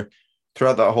earlier.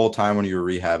 Throughout that whole time when you were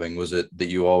rehabbing, was it that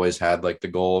you always had like the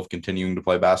goal of continuing to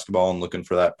play basketball and looking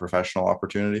for that professional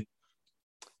opportunity?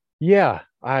 Yeah,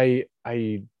 I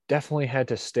definitely had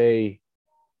to stay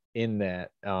in that,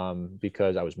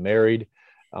 because I was married.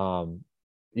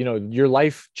 your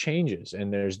life changes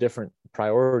and there's different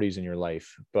priorities in your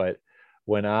life. But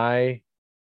when I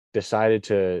decided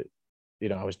to,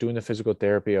 I was doing the physical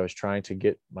therapy, I was trying to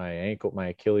get my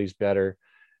Achilles better,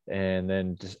 and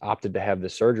then just opted to have the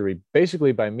surgery.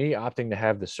 Basically, by me opting to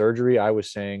have the surgery, I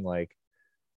was saying like,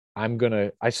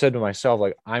 I said to myself,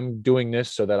 like, I'm doing this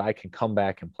so that I can come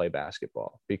back and play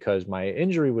basketball, because my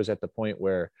injury was at the point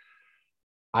where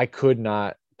I could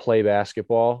not play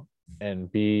basketball and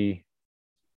be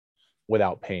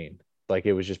without pain. Like,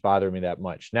 it was just bothering me that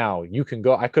much. Now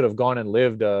I could have gone and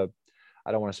lived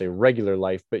I don't want to say regular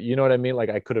life, but you know what I mean? Like,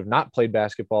 I could have not played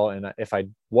basketball. And if I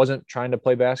wasn't trying to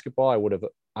play basketball, I would have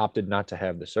opted not to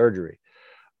have the surgery.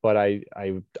 But I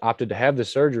opted to have the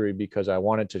surgery because I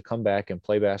wanted to come back and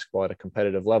play basketball at a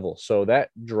competitive level. So that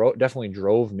definitely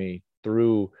drove me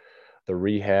through the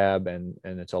rehab, and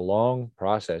it's a long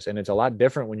process, and it's a lot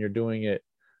different when you're doing it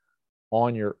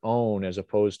on your own, as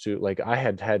opposed to, like, I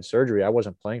had surgery. I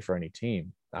wasn't playing for any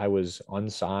team. I was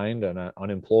unsigned and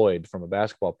unemployed from a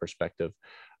basketball perspective.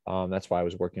 That's why I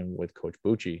was working with Coach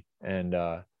Bucci and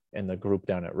the group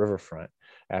down at Riverfront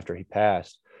after he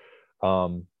passed.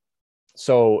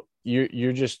 So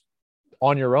you're just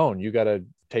on your own. You got to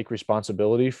take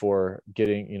responsibility for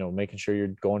making sure you're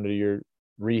going to your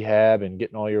rehab and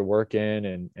getting all your work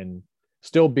in, and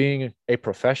still being a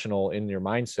professional in your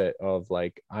mindset of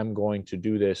like, I'm going to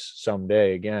do this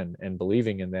someday again, and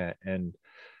believing in that and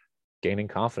gaining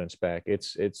confidence back.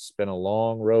 It's been a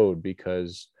long road,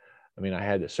 because I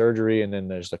had the surgery, and then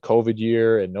there's the COVID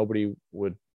year, and nobody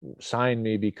would sign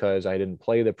me because I didn't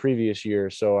play the previous year.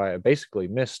 So I basically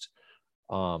missed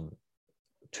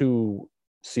 2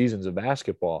 seasons of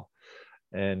basketball.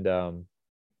 And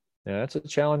that's a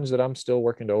challenge that I'm still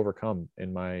working to overcome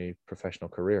in my professional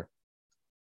career.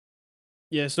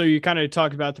 Yeah, so you kind of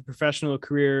talked about the professional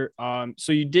career.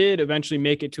 So you did eventually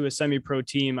make it to a semi-pro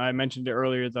team. I mentioned it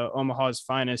earlier, the Omaha's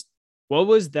Finest. What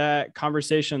was that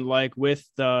conversation like with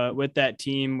that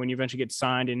team when you eventually get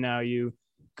signed and now you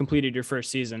completed your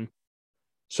first season?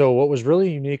 So what was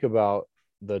really unique about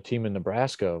the team in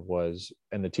Nebraska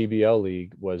and the TBL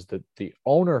league, was that the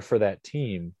owner for that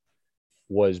team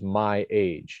was my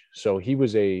age. So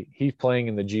he's playing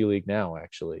in the G League now,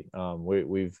 actually.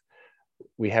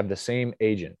 We have the same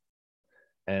agent,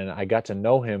 and I got to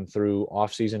know him through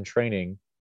off-season training.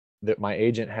 That my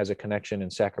agent has a connection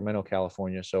in Sacramento,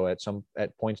 California. So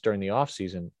at points during the off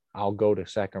season, I'll go to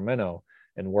Sacramento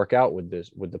and work out with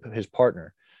his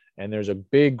partner. And there's a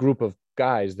big group of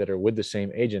guys that are with the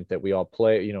same agent that we all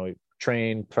play,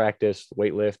 train, practice,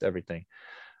 weight lift, everything.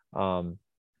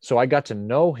 So I got to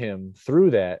know him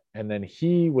through that. And then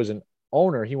he was an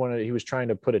owner. He was trying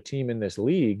to put a team in this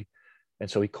league. And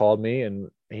so he called me,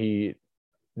 and he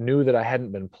knew that I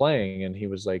hadn't been playing. And he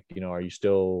was like, are you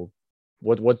still,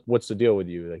 what's the deal with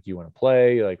you? Like, you want to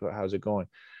play? Like, how's it going?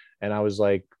 And I was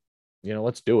like,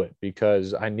 let's do it,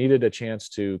 because I needed a chance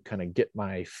to kind of get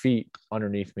my feet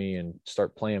underneath me and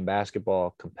start playing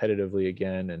basketball competitively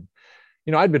again. And,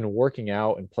 I'd been working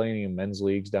out and playing in men's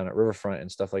leagues down at Riverfront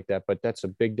and stuff like that, but that's a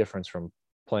big difference from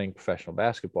playing professional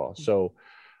basketball. So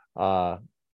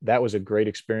that was a great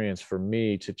experience for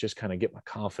me to just kind of get my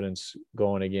confidence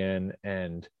going again,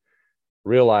 and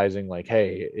realizing like,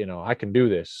 hey, I can do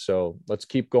this. So let's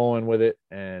keep going with it,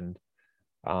 and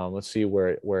let's see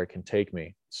where it can take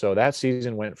me. So that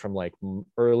season went from like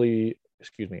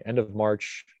end of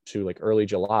March to like early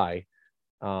July.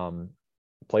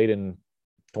 Played in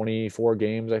 24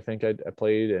 games, I think I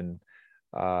played, and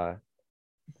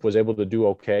was able to do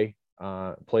okay.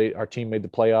 Our team made the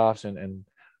playoffs, and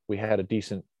we had a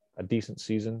decent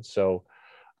season. So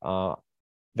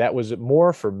that was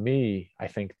more for me, I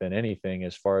think, than anything,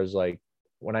 as far as like,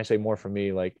 when I say more for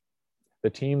me, like the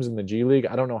teams in the G League,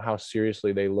 I don't know how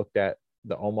seriously they looked at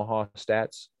the Omaha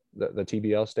stats, the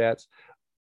TBL stats.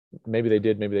 Maybe they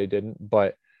did, maybe they didn't.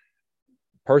 But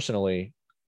personally,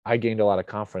 I gained a lot of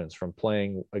confidence from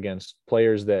playing against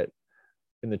players that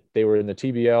they were in the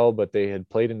TBL, but they had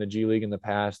played in the G League in the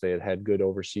past. They had good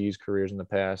overseas careers in the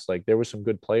past. Like, there were some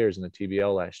good players in the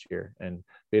TBL last year, and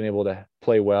being able to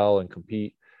play well and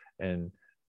compete and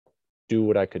do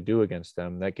what I could do against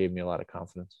them, that gave me a lot of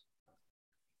confidence.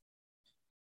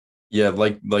 Yeah,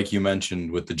 like you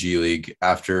mentioned with the G League,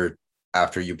 after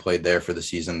you played there for the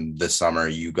season this summer,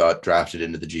 you got drafted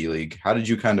into the G League. How did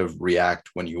you kind of react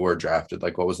when you were drafted?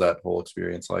 Like, what was that whole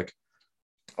experience like?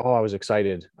 Oh, I was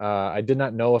excited. I did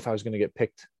not know if I was going to get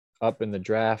picked up in the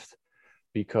draft,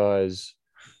 because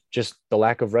just the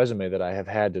lack of resume that I have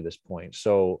had to this point.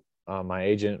 So my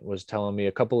agent was telling me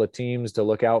a couple of teams to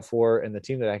look out for, and the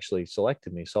team that actually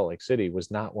selected me, Salt Lake City,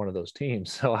 was not one of those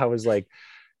teams. So I was like,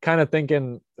 kind of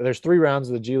thinking there's 3 rounds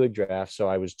of the G League draft. So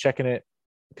I was checking it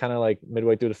kind of like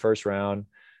midway through the first round,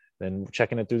 then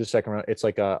checking it through the second round. It's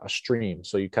like a stream.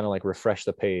 So you kind of like refresh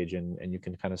the page and you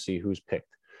can kind of see who's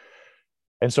picked.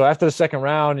 And so after the second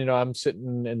round, I'm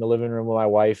sitting in the living room with my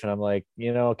wife and I'm like,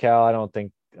 Cal, I don't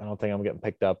think I'm getting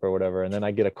picked up or whatever. And then I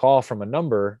get a call from a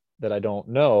number that I don't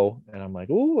know. And I'm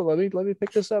like, ooh, let me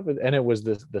pick this up. And it was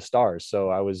the Stars. So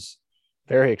I was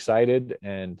very excited.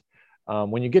 And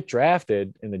when you get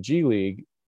drafted in the G League,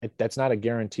 that's not a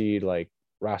guaranteed like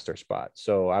roster spot.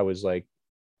 So I was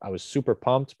super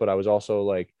pumped, but I was also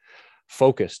like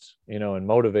focused, and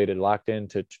motivated, locked in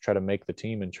to try to make the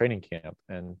team in training camp.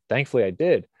 And thankfully I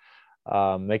did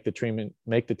make the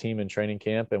team in training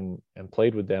camp and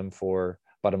played with them for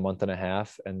about a month and a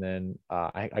half. And then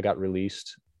I got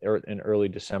released in early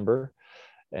December.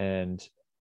 And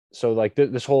so like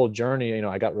this whole journey,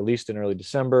 I got released in early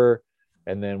December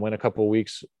and then went a couple of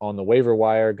weeks on the waiver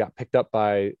wire, got picked up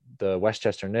by the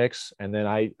Westchester Knicks. And then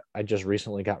I just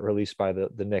recently got released by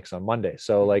the Knicks on Monday.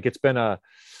 So like, it's been a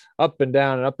up and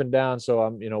down and up and down. So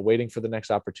I'm, waiting for the next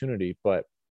opportunity, but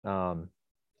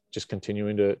just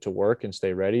continuing to work and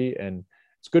stay ready. And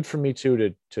it's good for me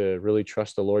too, to really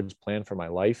trust the Lord's plan for my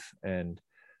life. And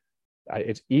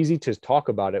it's easy to talk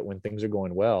about it when things are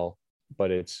going well,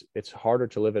 but it's harder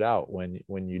to live it out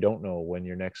when you don't know when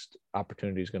your next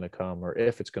opportunity is going to come, or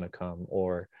if it's going to come,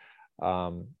 or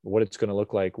what it's going to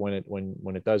look like when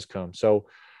it does come. So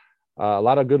a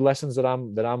lot of good lessons that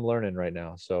I'm learning right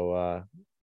now. So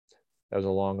that was a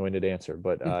long-winded answer,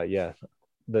 but yeah,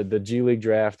 the G League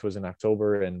draft was in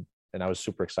October, and I was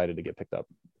super excited to get picked up.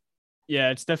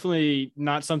 Yeah, it's definitely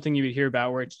not something you would hear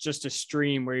about where it's just a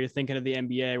stream where you're thinking of the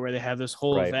NBA where they have this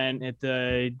whole event at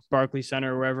the Barclays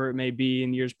Center or wherever it may be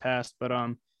in years past. But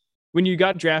when you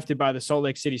got drafted by the Salt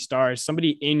Lake City Stars,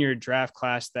 somebody in your draft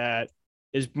class that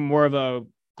is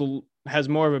has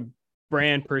more of a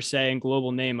brand per se and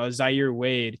global name, Zaire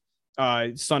Wade,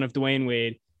 son of Dwayne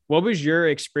Wade. What was your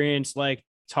experience like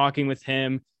talking with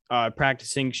him,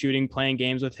 practicing shooting, playing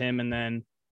games with him, and then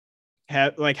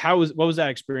what was that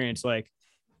experience like?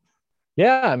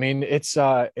 Yeah, I mean, it's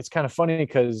kind of funny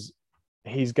because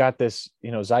he's got this,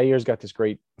 Zaire's got this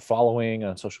great following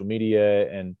on social media,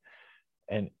 and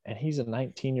he's a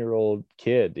 19-year-old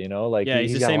kid, like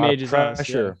he's the got same a lot age of as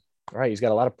pressure. us, yeah. Right. He's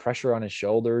got a lot of pressure on his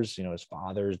shoulders. His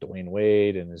father's Dwayne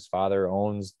Wade, and his father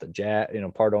owns the Jazz,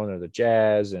 part owner of the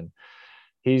Jazz, and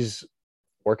he's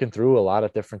working through a lot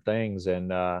of different things. And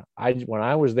when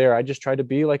I was there, I just tried to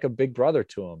be like a big brother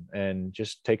to him and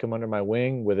just take him under my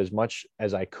wing with as much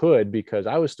as I could, because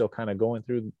I was still kind of going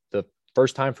through the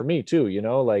first time for me too,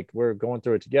 like we're going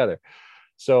through it together.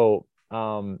 So,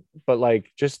 but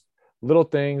like just little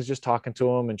things, just talking to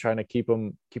him and trying to keep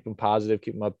him positive,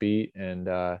 keep him upbeat,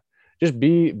 and just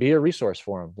be a resource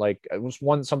for him. Like it was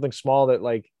something small that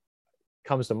like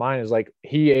comes to mind is like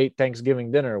he ate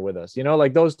Thanksgiving dinner with us,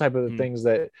 like those type of things,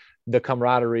 that the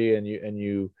camaraderie,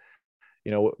 and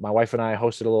my wife and I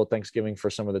hosted a little Thanksgiving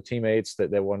for some of the teammates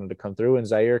that wanted to come through, and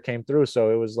Zaire came through.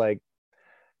 So it was like,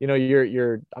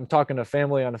 I'm talking to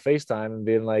family on a FaceTime and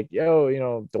being like, yo,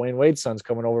 Dwayne Wade's son's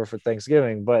coming over for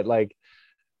Thanksgiving. But like,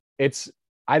 I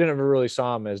didn't ever really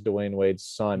saw him as Dwayne Wade's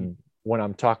son when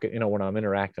I'm talking, when I'm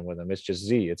interacting with him. It's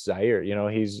just it's Zaire,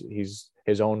 he's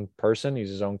his own person. He's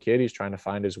his own kid. He's trying to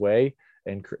find his way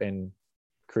and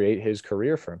create his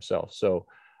career for himself. So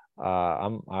I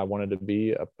wanted to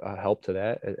be a help to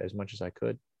that as much as I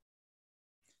could.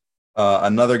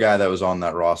 Another guy that was on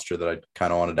that roster that I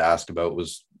kind of wanted to ask about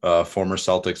was former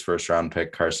Celtics first round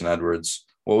pick Carson Edwards.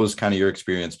 What was kind of your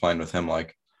experience playing with him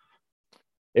like?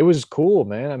 It was cool,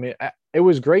 man. I mean, it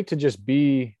was great to just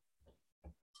be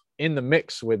in the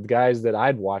mix with guys that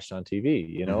I'd watched on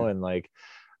TV, and like,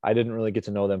 I didn't really get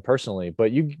to know them personally,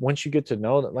 but once you get to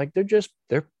know them, like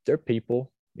they're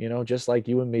people, just like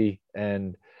you and me,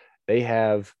 and they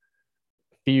have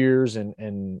fears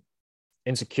and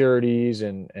insecurities,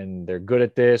 and they're good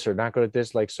at this or not good at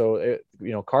this. Like, so,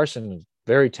 Carson is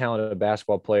very talented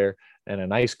basketball player and a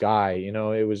nice guy.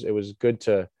 It was good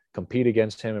to compete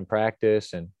against him in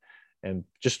practice and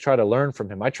just try to learn from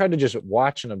him. I tried to just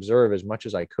watch and observe as much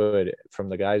as I could from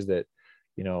the guys that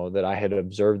that I had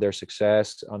observed their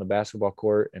success on the basketball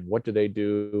court, and what do they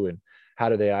do and how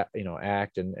do they,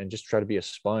 act, and just try to be a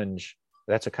sponge.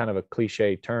 That's a kind of a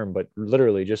cliche term, but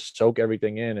literally just soak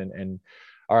everything in and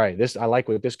all right, I like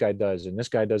what this guy does, and this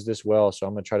guy does this well, so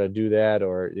I'm going to try to do that.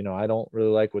 Or, I don't really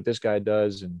like what this guy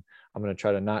does, and I'm going to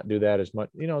try to not do that as much,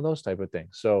 those type of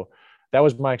things. So that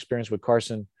was my experience with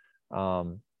Carson.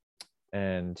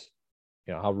 And,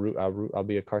 I'll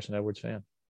be a Carson Edwards fan.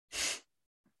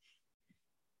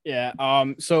 Yeah.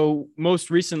 So most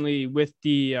recently with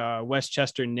the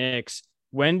Westchester Knicks,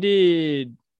 when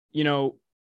did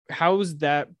how was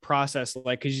that process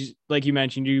like? Because like you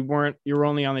mentioned, you were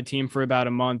only on the team for about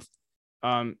a month.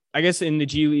 I guess in the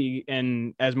G League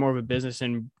and as more of a business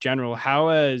in general, how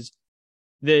has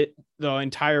the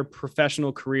entire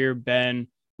professional career been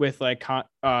with like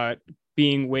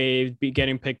being waived,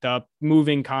 getting picked up,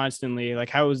 moving constantly? Like,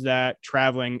 how is that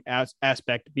traveling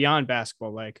aspect beyond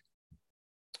basketball like?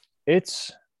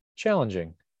 It's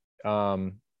challenging.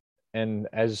 And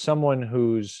as someone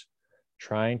who's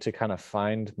trying to kind of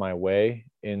find my way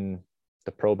in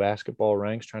the pro basketball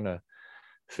ranks, trying to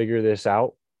figure this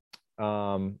out,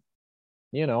 I'm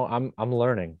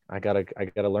learning. I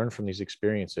gotta learn from these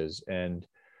experiences. And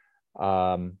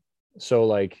so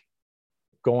like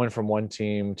going from one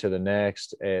team to the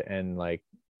next, and like,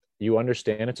 you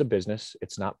understand it's a business,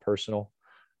 it's not personal.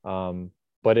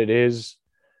 But it is,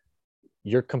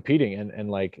 you're competing.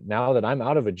 And like, now that I'm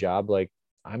out of a job, like,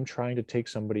 I'm trying to take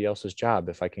somebody else's job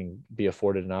if I can be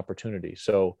afforded an opportunity.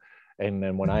 So, and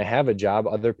then when I have a job,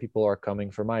 other people are coming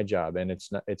for my job, and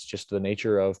it's just the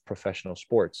nature of professional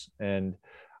sports. And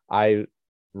I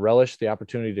relish the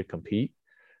opportunity to compete.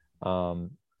 And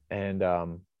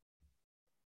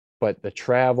but the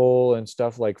travel and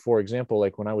stuff, like, for example,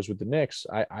 like when I was with the Knicks,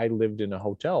 I lived in a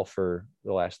hotel for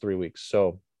the last 3 weeks.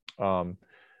 So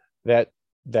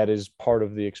that is part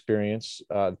of the experience,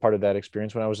 part of that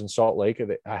experience. When I was in Salt Lake,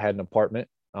 I had an apartment.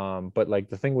 But like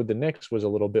the thing with the Knicks was a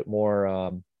little bit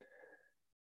more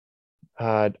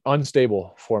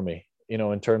unstable for me,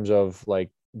 in terms of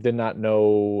like, did not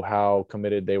know how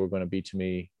committed they were going to be to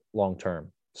me long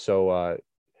term. So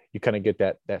you kind of get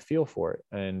that feel for it.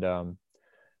 And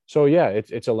so yeah,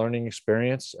 it's a learning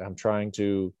experience. I'm trying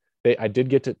to. I did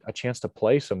get a chance to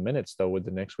play some minutes though with the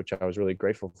Knicks, which I was really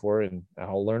grateful for, and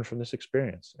I'll learn from this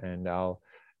experience, and I'll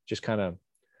just kind of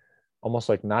almost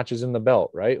like notches in the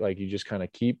belt, right? Like you just kind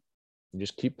of keep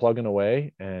plugging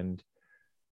away. And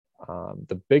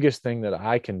the biggest thing that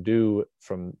I can do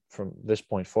from this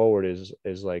point forward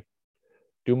is like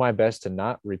do my best to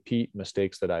not repeat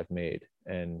mistakes that I've made.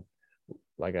 And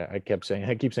like I keep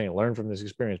saying, learn from this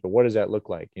experience, but what does that look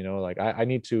like? Like I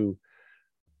need to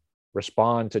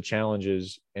respond to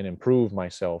challenges and improve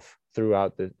myself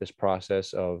throughout this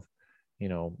process of,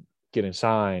 getting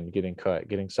signed, getting cut,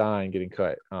 getting signed, getting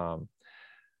cut,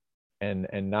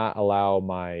 and not allow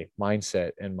my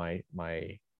mindset and my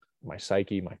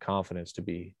psyche, my confidence to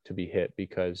be hit.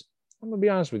 Because I'm gonna be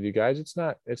honest with you guys, it's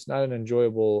not an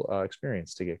enjoyable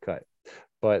experience to get cut,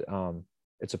 but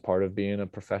it's a part of being a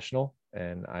professional,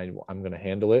 and I'm gonna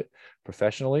handle it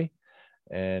professionally,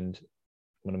 and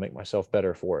I'm gonna make myself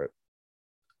better for it.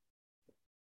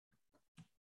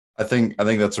 I think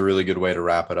that's a really good way to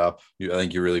wrap it up. I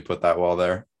think you really put that well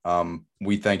there.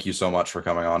 We thank you so much for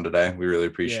coming on today. We really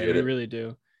appreciate it. We really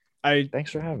do. Thanks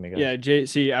for having me, guys. Yeah,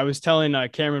 JC, I was telling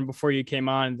Cameron before you came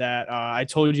on that I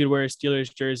told you to wear a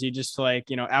Steelers jersey just to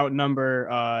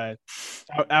outnumber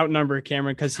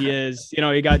Cameron, because he is,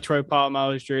 he got Troy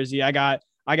Polamalu's jersey. I got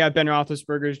Ben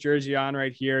Roethlisberger's jersey on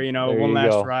right here. One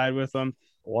last ride with him.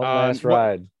 One last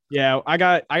ride. Yeah, I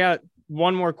got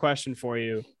one more question for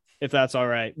you, if that's all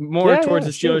right. More towards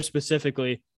the Steelers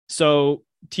specifically. So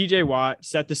TJ Watt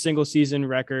set the single season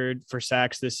record for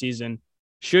sacks this season.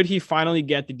 Should he finally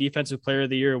get the Defensive Player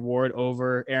of the Year award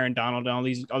over Aaron Donald and all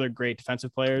these other great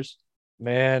defensive players?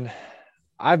 Man,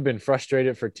 I've been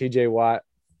frustrated for TJ Watt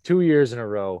 2 years in a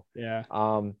row. Yeah.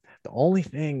 The only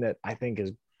thing that I think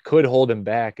could hold him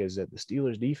back is that the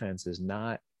Steelers defense is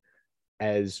not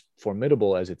as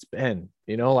formidable as it's been.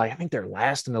 I think they're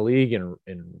last in the league in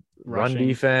run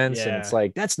defense. Yeah. And it's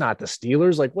like, that's not the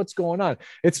Steelers. Like, what's going on?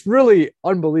 It's really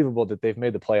unbelievable that they've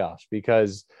made the playoffs,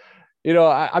 because,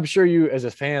 I'm sure you as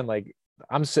a fan, like,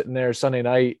 I'm sitting there Sunday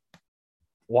night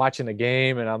watching the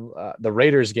game, and I'm the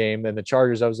Raiders game and the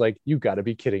Chargers. I was like, you got to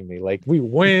be kidding me. Like, we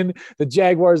win, the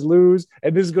Jaguars lose,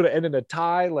 and this is going to end in a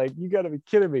tie. Like, you got to be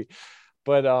kidding me.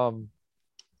 But,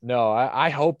 no,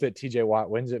 I hope that TJ Watt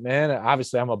wins it, man.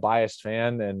 Obviously, I'm a biased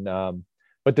fan, and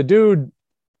but the dude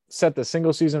set the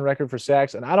single season record for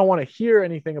sacks, and I don't want to hear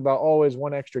anything about always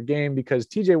one extra game, because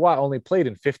TJ Watt only played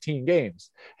in 15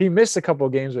 games. He missed a couple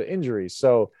of games with injuries,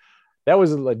 so that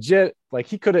was legit. Like,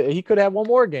 he could have one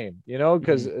more game,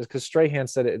 because Strahan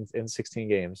said it in 16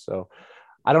 games. So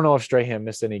I don't know if Strahan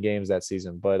missed any games that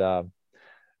season, but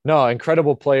no,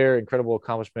 incredible player, incredible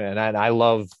accomplishment, and I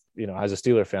love. As a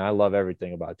Steeler fan, I love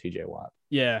everything about TJ Watt.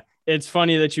 Yeah. It's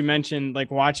funny that you mentioned like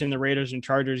watching the Raiders and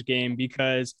Chargers game,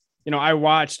 because, I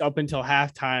watched up until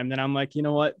halftime. Then I'm like, you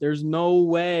know what? There's no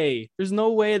way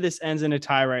this ends in a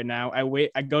tie right now.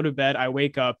 I go to bed. I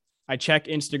wake up. I check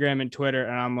Instagram and Twitter,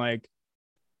 and I'm like,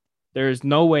 there's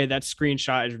no way that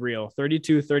screenshot is real.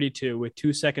 32-32 with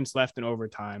 2 seconds left in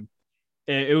overtime.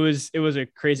 It was a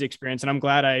crazy experience, and I'm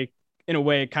glad I, in a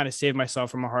way, kind of saved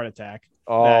myself from a heart attack.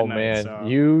 Oh night, man, so.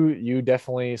 you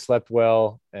definitely slept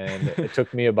well, and it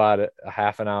took me about a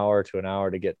half an hour to an hour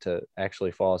to get to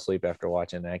actually fall asleep after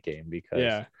watching that game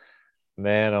because,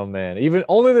 man, oh man, even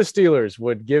only the Steelers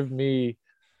would give me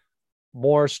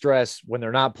more stress when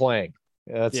they're not playing.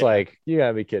 That's like, you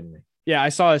gotta be kidding me. Yeah, I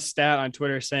saw a stat on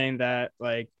Twitter saying that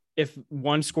like if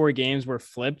one score games were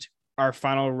flipped, our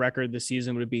final record this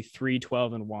season would be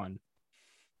 3-12-1.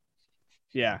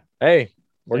 Yeah. Hey.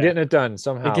 We're getting it done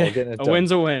somehow. We're getting it done. A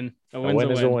win's a win. A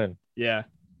win is a win. Yeah.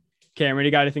 Cameron,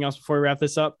 you got anything else before we wrap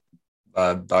this up?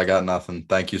 I got nothing.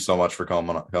 Thank you so much for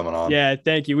coming on. Yeah,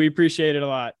 thank you. We appreciate it a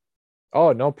lot.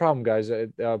 Oh, no problem, guys.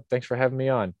 Thanks for having me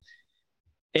on.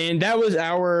 And that was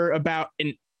our about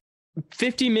an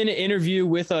 50-minute interview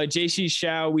with JC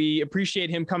Shao. We appreciate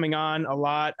him coming on a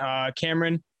lot.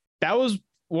 Cameron, that was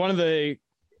one of the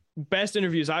best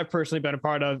interviews I've personally been a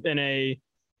part of in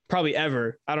probably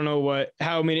ever. I don't know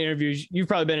how many interviews you've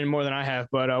probably been in more than I have,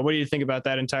 but what do you think about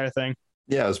that entire thing?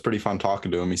 Yeah, it was pretty fun talking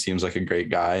to him. He seems like a great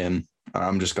guy, and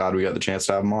I'm just glad we got the chance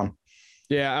to have him on.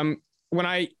 Yeah. When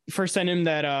I first sent him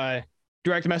that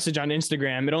direct message on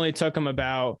Instagram, it only took him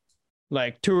about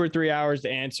like 2 or 3 hours to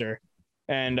answer.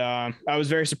 And I was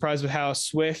very surprised with how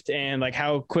swift and like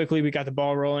how quickly we got the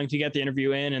ball rolling to get the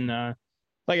interview in. And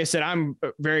like I said, I'm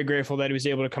very grateful that he was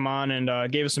able to come on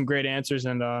and gave us some great answers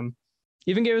and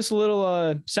even gave us a little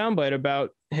soundbite about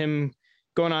him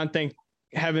going on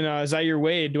having Zaire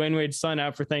Wade, Dwayne Wade's son,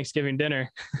 out for Thanksgiving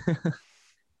dinner.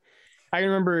 I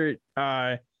remember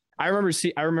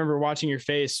watching your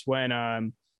face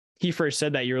when he first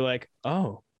said that. You were like,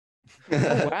 oh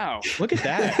wow, look at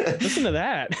that. Listen to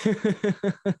that.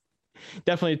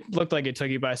 Definitely looked like it took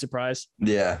you by surprise.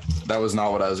 Yeah, that was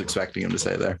not what I was expecting him to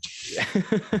say there.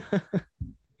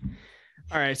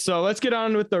 All right, so let's get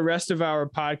on with the rest of our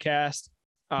podcast.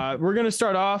 We're going to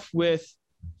start off with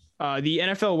the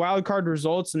NFL wildcard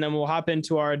results, and then we'll hop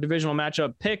into our divisional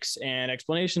matchup picks and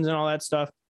explanations and all that stuff.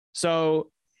 So,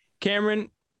 Cameron,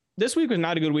 this week was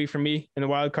not a good week for me in the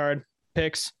wildcard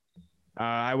picks.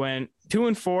 I went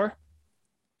 2-4,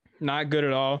 not good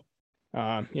at all.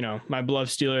 My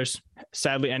beloved Steelers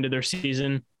sadly ended their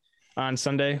season on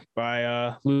Sunday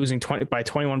by losing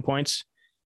 21 points.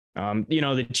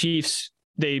 The Chiefs,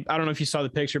 I don't know if you saw the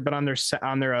picture, but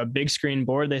on their big screen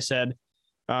board, they said,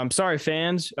 sorry,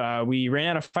 fans, we ran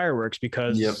out of fireworks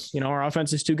because, our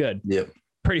offense is too good. Yep.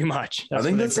 Pretty much. I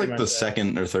think that's like the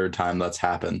second or third time that's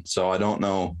happened. So I don't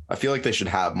know. I feel like they should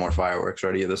have more fireworks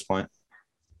ready at this point.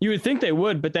 You would think they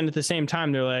would, but then at the same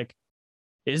time, they're like,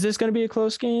 is this going to be a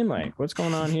close game? Like, what's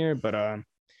going on here? But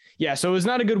so it was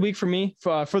not a good week for me,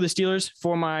 for the Steelers,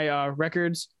 for my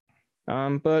records.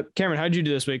 But Cameron, how'd you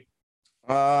do this week?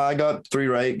 I got 3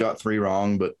 right, got 3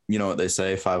 wrong, but you know what they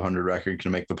say, 500 record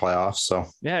can make the playoffs. So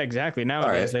yeah, exactly.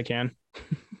 Nowadays they can.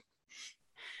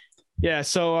 Yeah.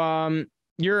 So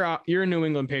your New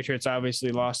England Patriots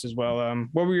obviously lost as well.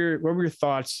 What were your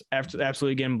thoughts after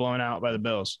absolutely getting blown out by the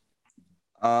Bills?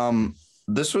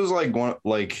 This was like one,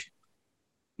 like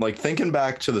thinking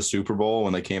back to the Super Bowl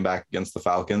when they came back against the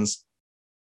Falcons.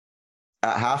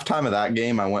 At halftime of that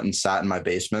game, I went and sat in my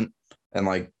basement and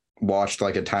like watched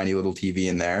like a tiny little TV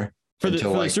in there for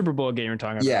the Super Bowl game you're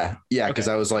talking about. Yeah, because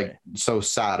I was like so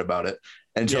sad about it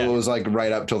until it was like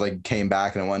right up till they came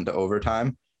back and it went to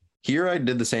overtime. Here I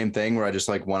did the same thing where I just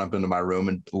like went up into my room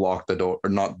and locked the door, or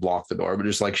not locked the door, but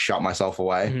just like shut myself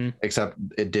away. Except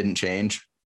it didn't change.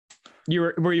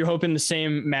 Were you hoping the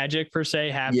same magic per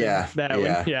se happened? Yeah.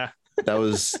 That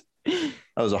was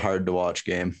a hard to watch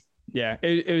game. Yeah,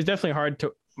 it was definitely hard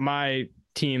to my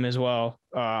team as well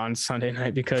on Sunday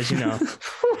night because let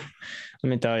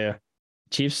me tell you,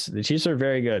 the Chiefs are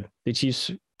very good. The Chiefs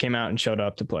came out and showed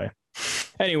up to play.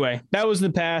 Anyway, that was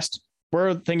the past.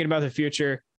 We're thinking about the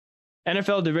future.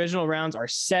 NFL divisional rounds are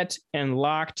set and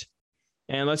locked,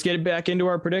 and let's get back into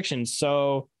our predictions.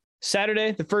 So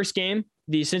Saturday, the first game,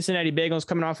 the Cincinnati Bengals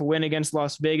coming off a win against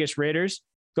Las Vegas Raiders,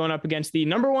 going up against the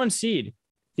number 1 seed,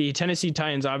 the Tennessee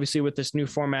Titans. Obviously, with this new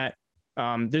format,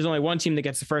 there's only one team that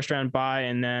gets the first round bye,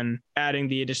 and then adding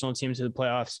the additional teams to the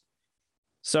playoffs.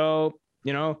 So,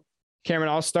 Cameron,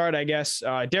 I'll start, I guess.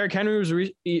 Derrick Henry was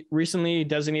recently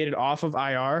designated off of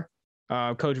IR.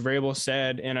 Coach Vrabel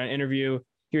said in an interview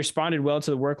he responded well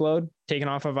to the workload taken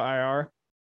off of IR.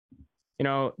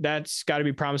 That's got to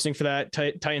be promising for that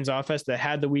Titans offense that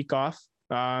had the week off.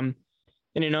 For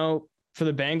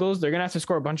the Bengals, they're going to have to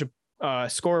score a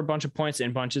bunch of points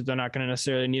in bunches. They're not going to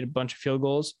necessarily need a bunch of field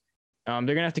goals. They're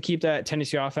going to have to keep that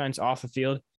Tennessee offense off the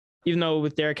field, even though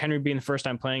with Derrick Henry being the first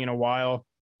time playing in a while,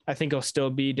 I think he'll still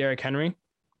be Derrick Henry.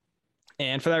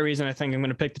 And for that reason, I think I'm going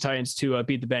to pick the Titans to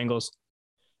beat the Bengals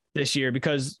this year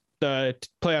because the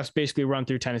playoffs basically run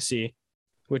through Tennessee,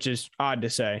 which is odd to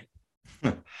say.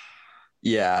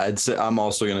 Yeah, I'm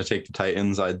also going to take the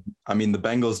Titans. I mean, the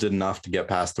Bengals did enough to get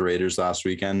past the Raiders last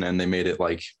weekend, and they made it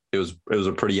like it was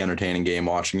a pretty entertaining game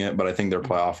watching it. But I think their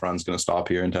playoff run's going to stop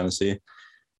here in Tennessee.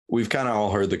 We've kind of all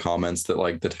heard the comments that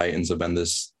like the Titans have been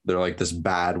they're like this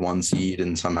bad 1 seed,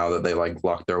 and somehow that they like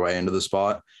lucked their way into the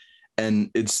spot.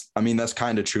 And that's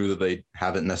kind of true that they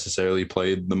haven't necessarily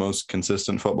played the most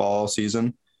consistent football all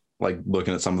season. Like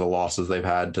looking at some of the losses they've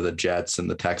had to the Jets and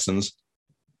the Texans.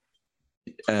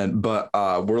 But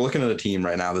we're looking at a team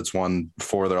right now that's won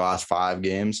 4 of their last 5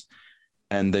 games,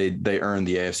 and they earned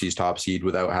the AFC's top seed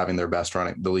without having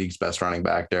the league's best running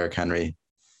back, Derrick Henry,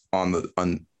 in their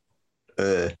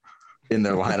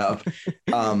lineup.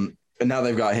 And now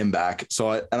they've got him back. So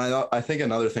I think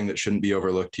another thing that shouldn't be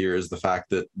overlooked here is the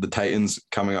fact that the Titans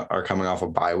are coming off a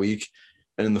bye week.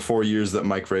 And in the 4 years that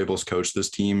Mike Vrabel's coached this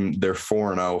team, they're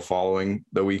 4-0 following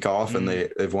the week off, and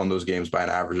they've won those games by an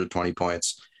average of 20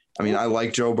 points. I mean, I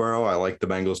like Joe Burrow. I like the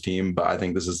Bengals team, but I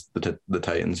think this is the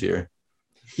Titans here.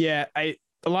 Yeah, a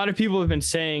lot of people have been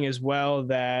saying as well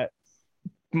that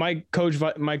Mike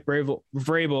Vrabel,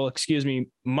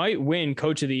 might win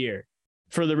Coach of the Year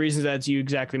for the reasons that you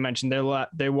exactly mentioned.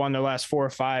 They won their last 4 or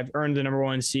 5, earned the number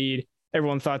 1 seed.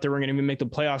 Everyone thought they weren't going to make the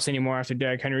playoffs anymore after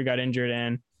Derrick Henry got injured,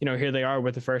 and here they are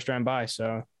with the first round bye.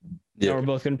 So we're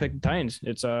both going to pick the Titans.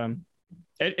 It's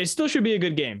it still should be a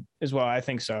good game as well. I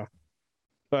think so.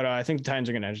 But I think the Titans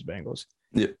are going to edge the Bengals.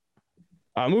 Yeah.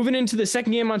 Moving into the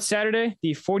second game on Saturday,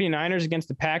 the 49ers against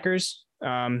the Packers.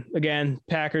 Again,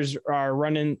 Packers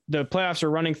the playoffs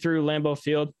are running through Lambeau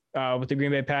Field with the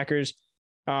Green Bay Packers.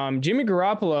 Jimmy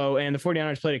Garoppolo and the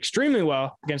 49ers played extremely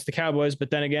well against the Cowboys,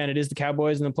 but then again, it is the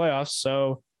Cowboys in the playoffs.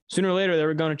 So sooner or later, they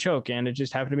were going to choke, and it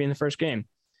just happened to be in the first game.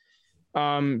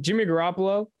 Jimmy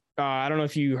Garoppolo, I don't know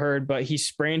if you heard, but he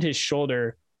sprained his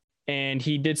shoulder, and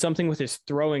he did something with his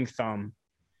throwing thumb.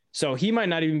 So he might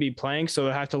not even be playing. So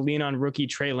they'll have to lean on rookie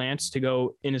Trey Lance to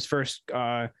go in his first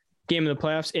game of the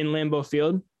playoffs in Lambeau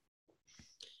Field.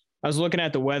 I was looking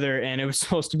at the weather, and it was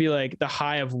supposed to be like the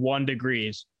high of 1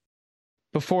 degree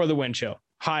before the wind chill,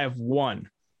 high of 1.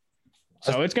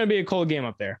 So it's going to be a cold game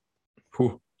up there.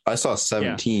 Whew. I saw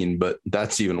 17, but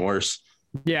that's even worse.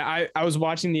 Yeah, I was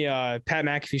watching the Pat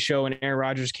McAfee show when Aaron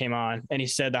Rodgers came on, and he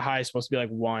said the high is supposed to be like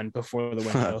 1 before the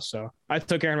wind chill. So I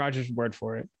took Aaron Rodgers' word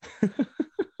for it.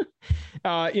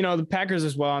 The Packers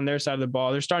as well on their side of the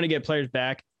ball, they're starting to get players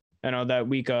back. I know that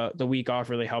the week off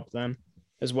really helped them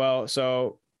as well.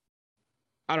 So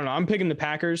I don't know. I'm picking the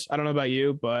Packers. I don't know about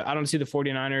you, but I don't see the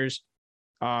 49ers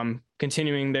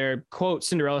continuing their quote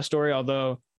Cinderella story,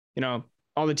 although,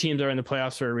 all the teams are in the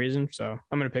playoffs for a reason. So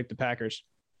I'm going to pick the Packers.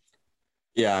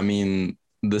 Yeah. I mean,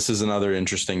 this is another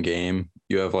interesting game.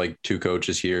 You have like 2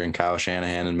 coaches here in Kyle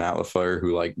Shanahan and Matt LaFleur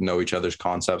who like know each other's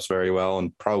concepts very well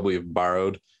and probably have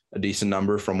borrowed a decent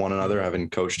number from one another, having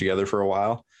coached together for a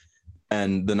while.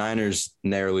 And the Niners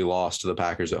narrowly lost to the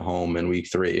Packers at home in week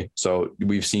 3. So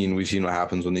we've seen what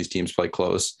happens when these teams play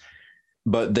close,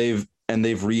 but they've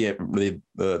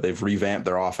revamped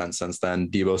their offense since then.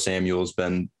 Deebo Samuel's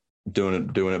been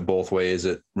doing it both ways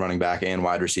at running back and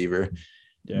wide receiver.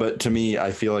 Yeah. But to me,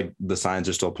 I feel like the signs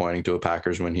are still pointing to a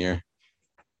Packers win here.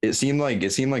 It seemed like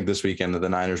this weekend that the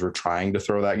Niners were trying to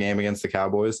throw that game against the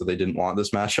Cowboys, so they didn't want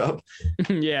this matchup.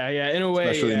 Yeah, in a way.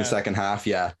 Especially in the second half,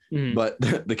 yeah. Mm-hmm. But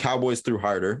the Cowboys threw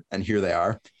harder, and here they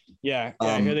are. Yeah,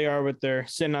 here they are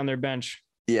sitting on their bench.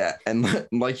 Yeah, and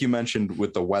like you mentioned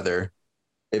with the weather,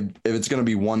 if it's going to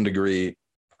be 1 degree,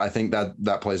 I think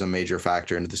that plays a major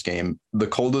factor into this game. The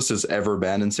coldest has ever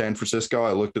been in San Francisco,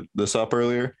 I looked this up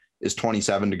earlier, is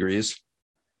 27 degrees.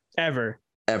 Ever,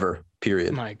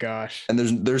 period. My gosh. And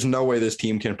there's no way this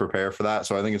team can prepare for that.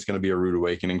 So I think it's going to be a rude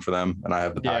awakening for them. And I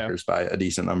have the Packers by a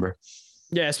decent number.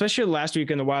 Yeah, especially last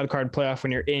week in the wild card playoff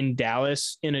when you're in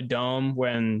Dallas in a dome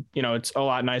when, it's a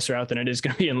lot nicer out than it is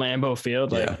going to be in Lambeau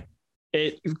Field.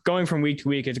 Going from week to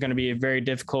week is going to be a very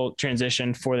difficult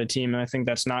transition for the team. And I think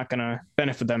that's not going to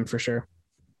benefit them for sure.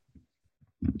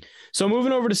 So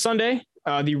moving over to Sunday,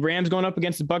 the Rams going up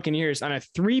against the Buccaneers on a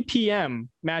 3 p.m.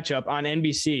 matchup on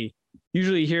NBC.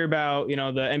 Usually you hear about, the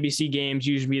NBC games,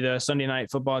 usually the Sunday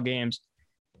night football games.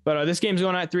 But this game's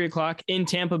going at 3:00 in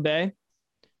Tampa Bay.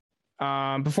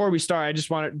 Before we start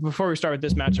with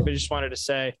this matchup, I just wanted to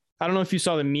say, I don't know if you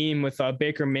saw the meme with the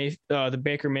Baker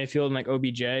Mayfield and like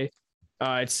OBJ.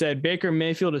 It said Baker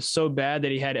Mayfield is so bad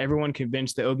that he had everyone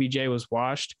convinced that OBJ was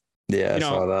washed. Yeah, I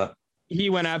saw that. he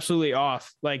went absolutely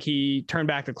off. Like he turned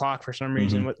back the clock for some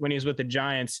reason when he was with the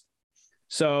Giants.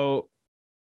 So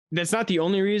that's not the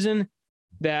only reason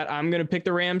that I'm going to pick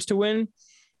the Rams to win,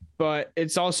 but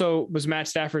it's also was Matt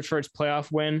Stafford's first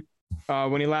playoff win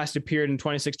when he last appeared in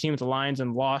 2016 with the Lions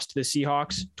and lost to the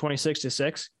Seahawks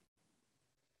 26-6.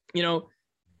 You know,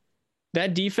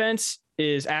 that defense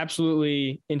is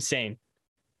absolutely insane.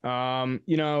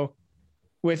 You know,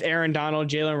 with Aaron Donald,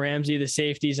 Jalen Ramsey, the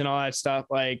safeties and all that stuff,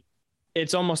 like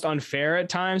it's almost unfair at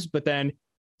times, but then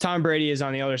Tom Brady is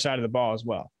on the other side of the ball as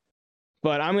well.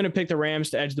 But I'm going to pick the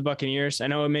Rams to edge the Buccaneers. I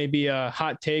know it may be a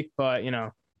hot take, but you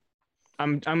know,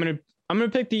 I'm going to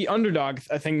pick the underdog.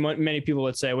 I think many people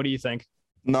would say. What do you think?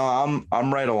 No,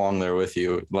 I'm right along there with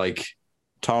you. Like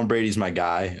Tom Brady's my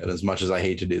guy, and as much as I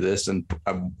hate to do this, and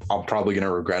I'm probably going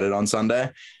to regret it on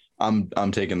Sunday,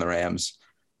 I'm taking the Rams.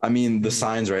 I mean, the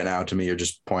signs right now to me are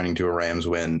just pointing to a Rams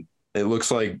win. It looks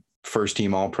like first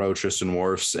team All-Pro Tristan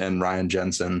Wirfs and Ryan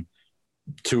Jensen,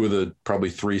 two of the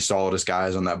probably three solidest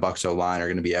guys on that Bucs O-line, are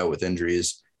going to be out with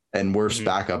injuries, and Wirfs'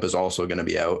 backup is also going to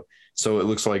be out. So it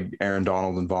looks like Aaron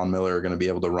Donald and Von Miller are going to be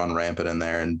able to run rampant in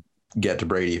there and get to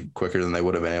Brady quicker than they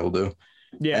would have been able to.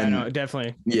 Yeah, no,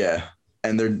 definitely. Yeah.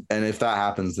 And if that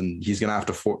happens, then he's going to have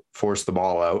to force the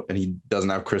ball out, and he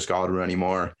doesn't have Chris Godwin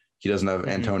anymore. He doesn't have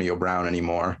Antonio Brown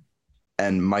anymore.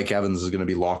 And Mike Evans is going to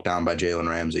be locked down by Jalen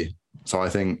Ramsey. So I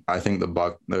think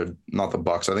they're not the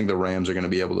Bucs. I think the Rams are going to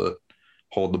be able to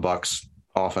hold the Bucs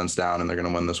offense down, and they're going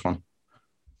to win this one.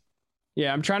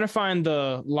 Yeah, I'm trying to find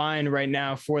the line right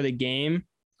now for the game.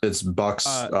 It's Bucs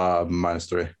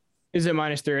 -3. Is it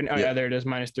 -3? Oh yeah, there it is,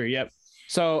 -3. Yep.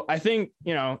 So I think,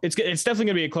 you know, it's definitely going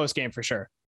to be a close game for sure.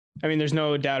 I mean, there's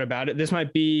no doubt about it. This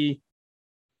might be,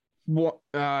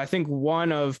 I think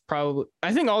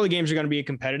I think all the games are going to be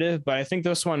competitive, but I think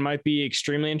this one might be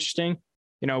extremely interesting,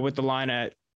 you know, with the line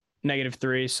at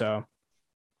 -3. So,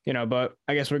 you know, but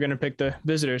I guess we're going to pick the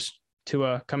visitors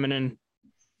to come in and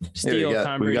steal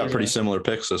Tom Brady. We got pretty similar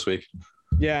picks this week.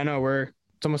 Yeah, I know.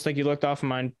 It's almost like you looked off of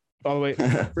mine all the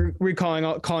way,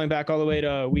 calling back all the way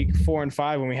to week 4 and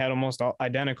 5 when we had almost all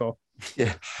identical.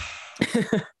 Yeah.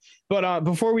 But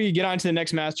before we get on to the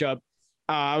next matchup,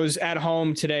 I was at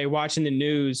home today watching the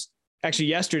news, actually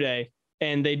yesterday,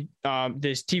 and they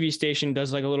this TV station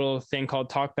does like a little thing called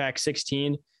Talkback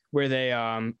 16, where they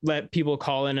let people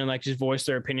call in and like just voice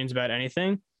their opinions about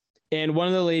anything. And one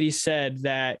of the ladies said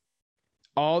that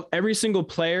every single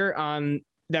player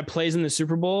that plays in the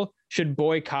Super Bowl should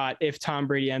boycott if Tom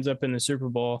Brady ends up in the Super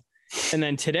Bowl. And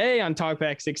then today on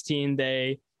Talkback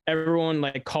 16, everyone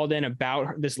like called in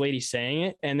about this lady saying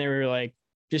it, and they were like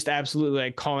just absolutely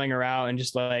like calling her out and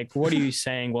just like, what are you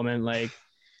saying, woman? Like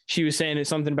she was saying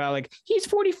something about like, he's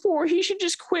 44, he should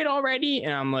just quit already.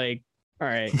 And I'm like, all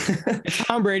right, it's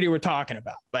Tom Brady we're talking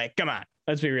about. Like, come on,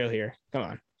 let's be real here. Come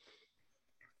on.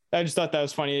 I just thought that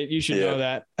was funny. You should know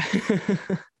that.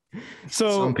 So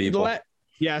some people.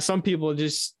 Some people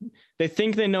just, they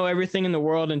think they know everything in the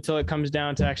world until it comes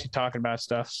down to actually talking about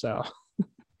stuff.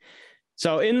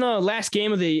 So in the last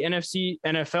game of the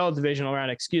NFL divisional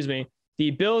round, the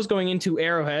Bills going into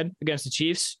Arrowhead against the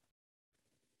Chiefs.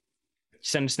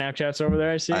 Sending Snapchats over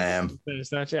there, I see. I am.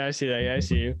 Snapchat, I see that. Yeah, I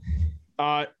see you.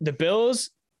 The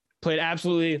Bills played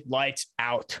absolutely lights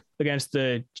out against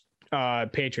the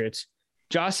Patriots.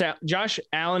 Josh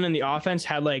Allen and the offense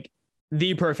had like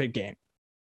the perfect game.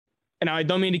 And I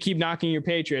don't mean to keep knocking your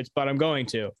Patriots, but I'm going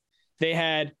to. They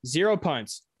had 0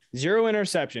 punts, 0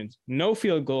 interceptions, no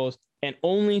field goals, and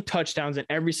only touchdowns in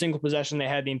every single possession they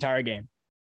had the entire game.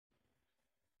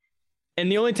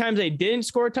 And the only times they didn't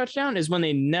score a touchdown is when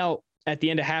they knelt at the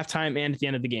end of halftime and at the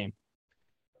end of the game.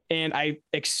 And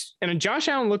Josh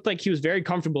Allen looked like he was very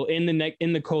comfortable in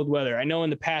the cold weather. I know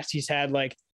in the past he's had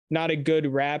like not a good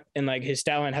rap, and like his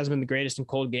stat line hasn't been the greatest in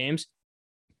cold games.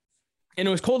 And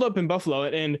it was cold up in Buffalo,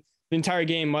 and the entire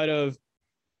game might have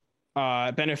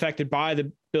been affected by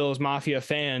the Bills Mafia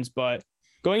fans, but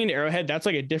going into Arrowhead, that's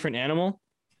like a different animal.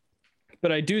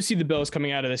 But I do see the Bills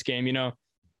coming out of this game, you know,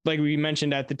 like we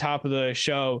mentioned at the top of the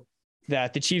show,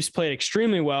 that the Chiefs played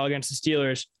extremely well against the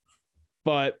Steelers,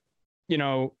 but you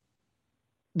know,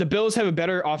 the Bills have a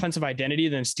better offensive identity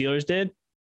than Steelers did.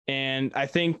 And I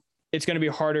think it's going to be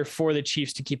harder for the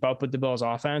Chiefs to keep up with the Bills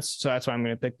offense. So that's why I'm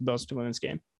going to pick the Bills to win this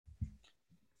game.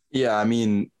 Yeah. I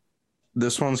mean,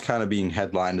 this one's kind of being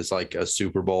headlined as like a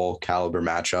Super Bowl caliber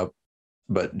matchup,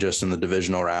 but just in the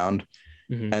divisional round.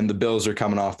 Mm-hmm. And the Bills are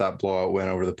coming off that blowout win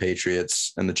over the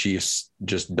Patriots, and the Chiefs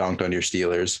just dunked on your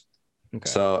Steelers. Okay.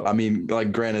 So, I mean,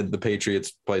 like granted, the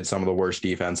Patriots played some of the worst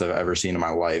defense I've ever seen in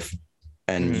my life.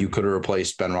 And you could have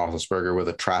replaced Ben Roethlisberger with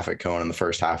a traffic cone in the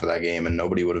first half of that game, and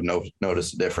nobody would have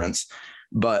noticed the difference.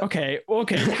 But Okay.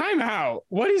 Time out.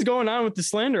 What is going on with the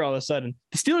slander all of a sudden?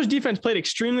 The Steelers defense played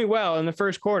extremely well in the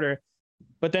first quarter,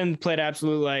 but then played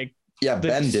absolute like. yeah,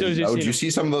 Ben didn't. Did you see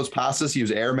some of those passes he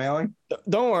was airmailing?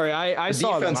 Don't worry. I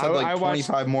saw them. Defense had like I watched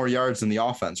 25 more yards than the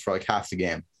offense for like half the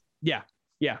game. Yeah.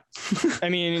 I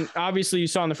mean, obviously you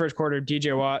saw in the first quarter,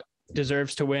 DJ Watt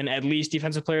deserves to win at least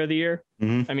defensive player of the year.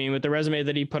 Mhm. I mean, with the resume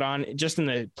that he put on just in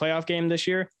the playoff game this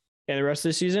year and the rest of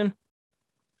the season,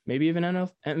 maybe even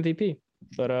MVP.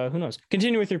 But who knows?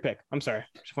 Continue with your pick. I'm sorry.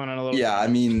 Just went on a little. Yeah, I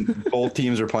mean, both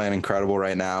teams are playing incredible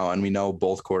right now, and we know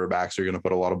both quarterbacks are going to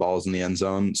put a lot of balls in the end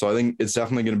zone. So I think it's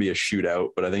definitely going to be a shootout,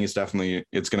 but I think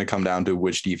it's going to come down to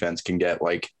which defense can get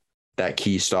like that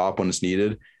key stop when it's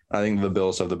needed. I think the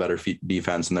Bills have the better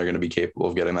defense, and they're going to be capable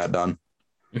of getting that done.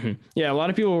 Mm-hmm. Yeah, a lot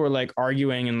of people were like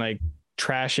arguing and like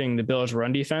trashing the Bills'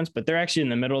 run defense, but they're actually in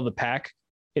the middle of the pack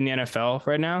in the NFL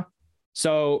right now.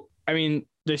 So I mean,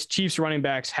 the Chiefs running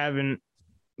backs aren't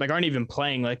even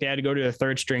playing. Like they had to go to the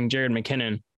third string Jared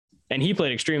McKinnon, and he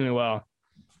played extremely well.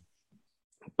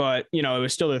 But it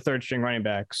was still the third string running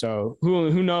back. So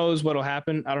who knows what'll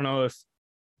happen? I don't know if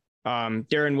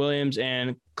Darren Williams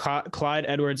and Clyde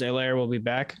Edwards-Helaire will be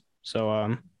back.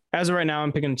 So as of right now,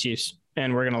 I'm picking the Chiefs,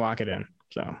 and we're gonna lock it in.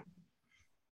 So.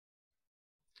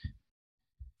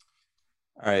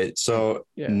 All right. So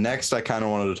Next, I kind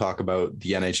of wanted to talk about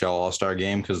the NHL ALL-Star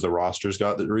game because the rosters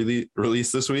got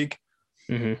released this week.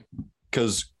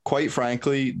 Because quite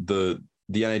frankly, the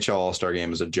NHL ALL-Star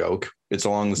game is a joke. It's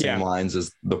along the same lines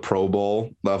as the Pro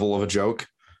Bowl level of a joke.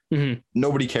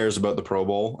 Nobody cares about the Pro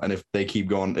Bowl. And if the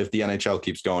NHL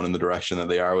keeps going in the direction that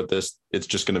they are with this, it's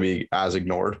just going to be as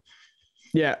ignored.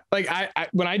 Yeah. Like I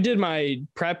when I did my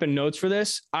prep and notes for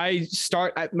this,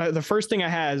 the first thing I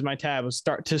had as my tab was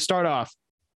start off.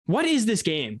 What is this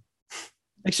game?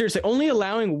 Like seriously, only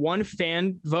allowing one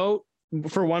fan vote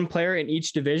for one player in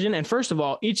each division. And first of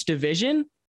all, each division,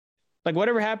 like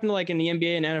whatever happened to like in the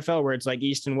NBA and NFL where it's like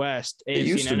East and West. It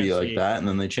used to be like that, and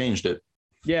then they changed it.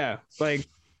 Yeah. Like,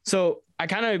 so I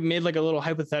kind of made like a little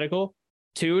hypothetical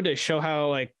too to show how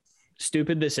like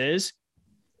stupid this is.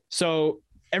 So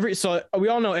we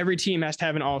all know every team has to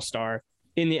have an all-star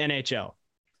in the NHL.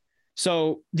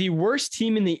 So the worst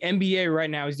team in the NBA right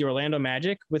now is the Orlando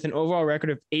Magic with an overall record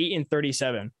of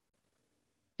 8-37.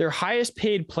 Their highest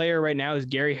paid player right now is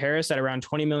Gary Harris at around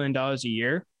 $20 million a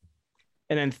year.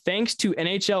 And then thanks to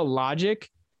NHL logic,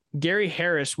 Gary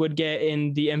Harris would get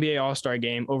in the NBA All-Star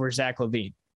game over Zach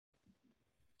LaVine,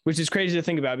 which is crazy to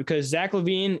think about because Zach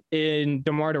LaVine and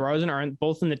DeMar DeRozan are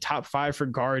both in the top 5 for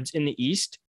guards in the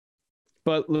East,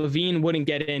 but LaVine wouldn't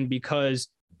get in because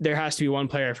there has to be one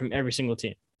player from every single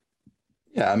team.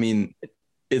 Yeah, I mean,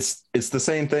 it's the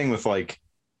same thing with like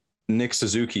Nick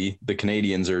Suzuki. The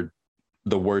Canadians are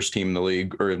the worst team in the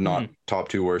league, or if not top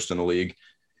 2 worst in the league.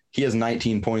 He has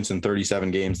 19 points in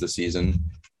 37 games this season.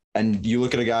 And you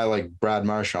look at a guy like Brad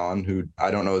Marchand, who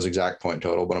I don't know his exact point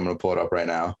total, but I'm going to pull it up right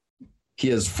now. He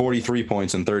has 43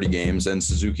 points in 30 games, and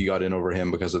Suzuki got in over him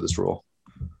because of this rule.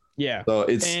 Yeah. So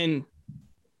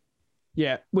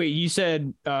wait, you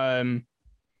said Nathan,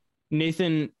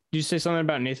 did you say something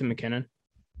about Nathan McKinnon?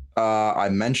 I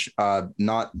mentioned I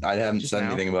haven't said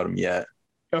anything about him yet.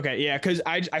 Okay, yeah, because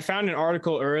I found an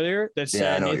article earlier that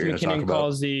said Nathan McKinnon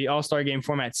calls the All-Star game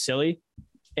format silly.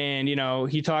 And,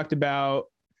 he talked about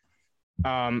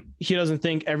he doesn't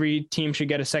think every team should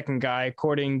get a second guy,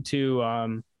 according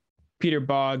to Peter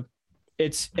Bogg.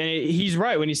 He's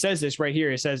right when he says this right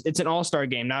here. He says it's an All-Star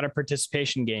game, not a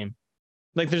participation game.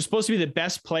 Like there's supposed to be the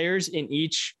best players in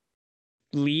each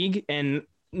league, and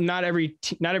not every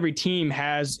team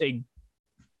has a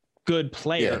good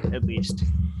player at least.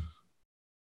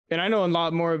 And I know a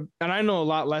lot more, and I know a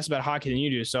lot less about hockey than you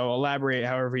do. So elaborate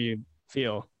however you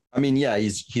feel. I memean, yeah,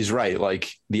 he's right. Like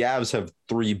the Avs have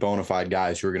 3 bona fide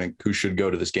guys who should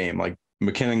go to this game. Like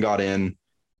McKinnon got in,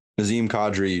 Nazem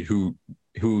Kadri, who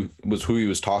was who he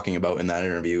was talking about in that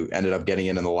interview, ended up getting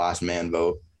in the last man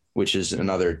vote, which is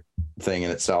another thing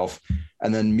in itself.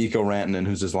 And then Mikko Rantanen,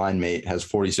 who's his line mate, has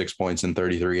 46 points in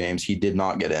 33 games. He did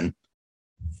not get in.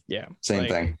 Yeah. Same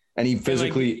thing. And he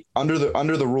physically, under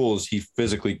the rules, he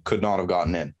physically could not have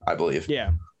gotten in, I believe.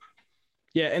 Yeah.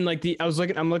 Yeah. And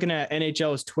I'm looking at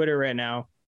NHL's Twitter right now.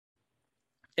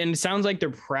 And it sounds like they're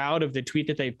proud of the tweet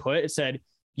that they put. It said,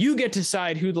 "You get to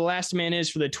decide who the last man is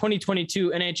for the 2022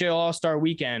 NHL All-Star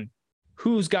weekend.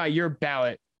 Who's got your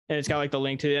ballot?" And it's got like the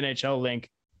link to the NHL link.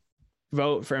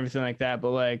 Vote for everything like that.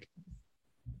 But like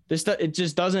it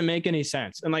just doesn't make any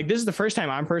sense. And like, this is the first time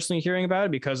I'm personally hearing about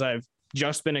it because I've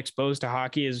just been exposed to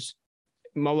hockey is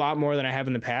a lot more than I have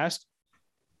in the past.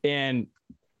 And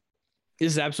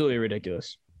this is absolutely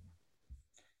ridiculous.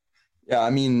 Yeah. I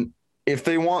mean, if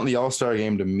they want the All-Star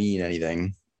game to mean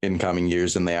anything in coming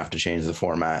years, then they have to change the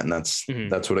format, and that's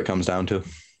what it comes down to.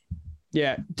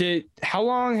 Yeah. How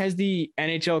long has the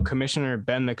NHL commissioner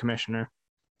been the commissioner?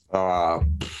 A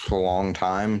long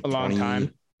time.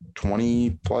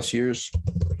 20 plus years.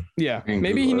 Yeah.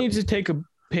 Maybe he needs to take a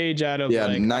page out of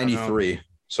 93.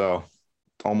 So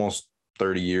almost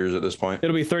 30 years at this point.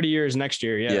 It'll be 30 years next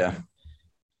year. Yeah.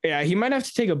 Yeah. He might have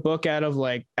to take a book out of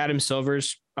like Adam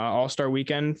Silver's All-Star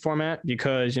Weekend format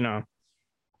because, I don't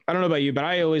know about you, but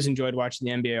I always enjoyed watching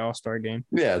the NBA All-Star game.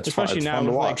 Yeah. It's fun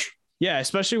to watch.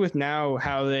 Especially with now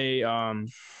how they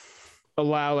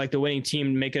allow like the winning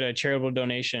team to make it a charitable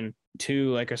donation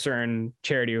to like a certain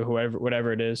charity or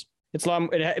whatever it is. It's a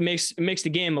lot. It makes the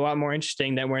game a lot more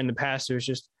interesting than where in the past it was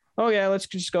just, oh yeah, let's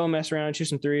just go mess around, shoot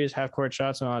some threes, half court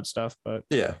shots, and all that stuff. But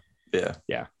yeah,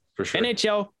 for sure.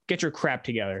 NHL, get your crap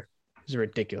together. This is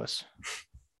ridiculous.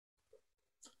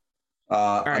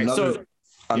 All right,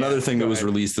 another thing that was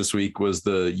released this week was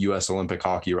the U.S. Olympic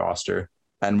hockey roster.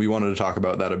 And we wanted to talk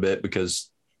about that a bit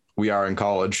because we are in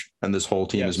college and this whole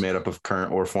team is made up of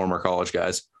current or former college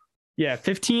guys. Yeah.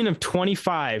 15 of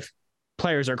 25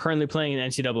 players are currently playing in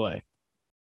NCAA.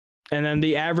 And then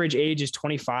the average age is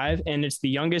 25 and it's the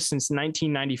youngest since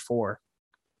 1994.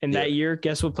 And that year,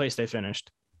 guess what place they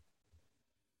finished?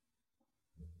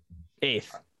 8th.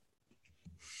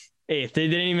 They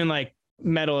didn't even like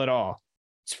medal at all.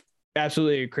 It's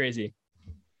absolutely crazy.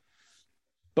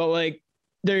 But like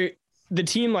the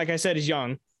team, like I said, is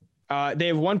young. They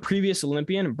have one previous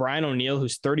Olympian, Brian O'Neill,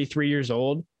 who's 33 years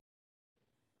old.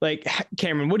 Like,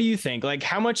 Cameron, what do you think? Like,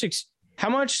 how much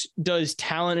does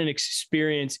talent and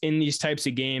experience in these types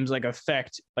of games like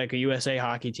affect like a USA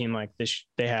hockey team like this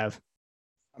they have?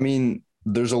 I mean,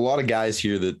 there's a lot of guys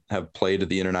here that have played at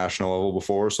the international level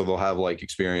before, so they'll have like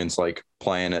experience like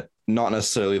playing at not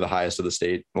necessarily the highest of the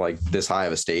state, like this high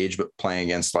of a stage, but playing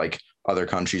against like other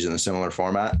countries in a similar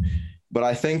format. But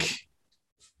I think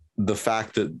the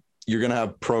fact that you're going to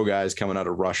have pro guys coming out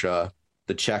of Russia,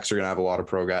 the Czechs are going to have a lot of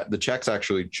pro guys. The Czechs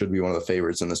actually should be one of the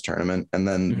favorites in this tournament. And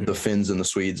then the Finns and the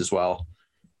Swedes as well.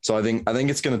 So I think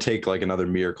it's going to take like another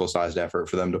miracle sized effort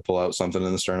for them to pull out something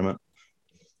in this tournament.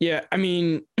 Yeah. I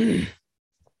mean,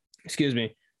 excuse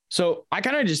me. So I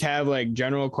kind of just have like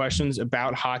general questions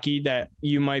about hockey that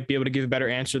you might be able to give a better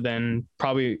answer than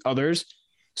probably others.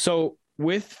 So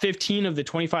with 15 of the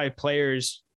 25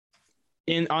 players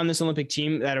on this Olympic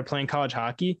team that are playing college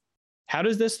hockey, how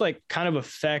does this like kind of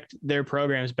affect their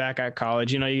programs back at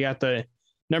college? You got the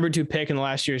number 2 pick in the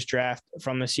last year's draft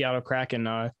from the Seattle Kraken,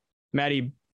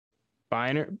 Maddie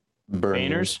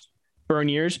Berniers from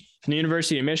the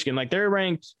University of Michigan. Like they're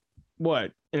ranked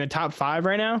in the top 5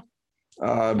 right now?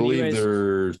 I believe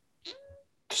they're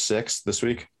 6th this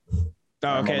week.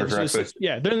 Oh, okay. So,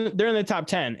 they're in the top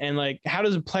 10. And like, how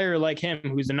does a player like him,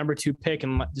 who's the number 2 pick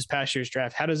in this past year's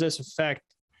draft, how does this affect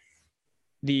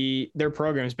their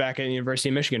programs back at the University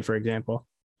of Michigan, for example?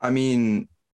 I mean,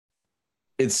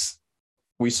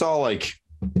 we saw like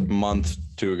a month,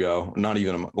 2 ago, not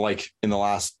even a month, like in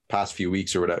the past few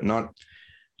weeks or whatever.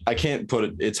 I can't put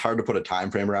it. It's hard to put a time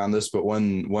frame around this, but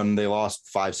when they lost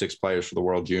 5-6 players for the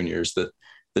World Juniors, that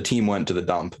the team went to the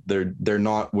dump. They're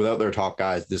not, without their top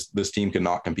guys, this team could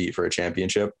not compete for a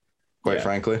championship, quite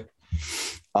frankly.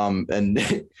 And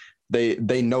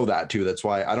they know that too. That's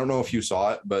why I don't know if you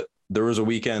saw it, but there was a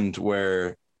weekend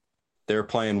where they're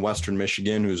playing Western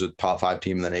Michigan, who's a top 5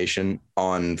 team in the nation,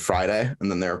 on Friday. And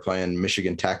then they were playing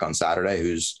Michigan Tech on Saturday,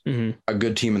 who's a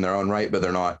good team in their own right, but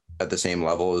they're not at the same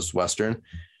level as Western.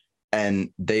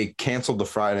 And they canceled the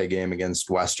Friday game against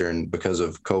Western because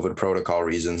of COVID protocol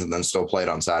reasons and then still played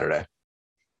on Saturday.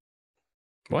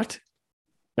 What?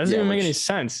 Doesn't even make any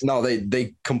sense. No,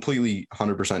 they completely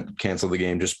 100% canceled the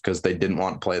game just because they didn't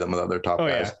want to play them with other top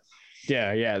guys.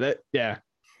 Yeah.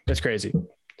 That's crazy.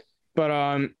 But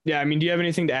I mean, do you have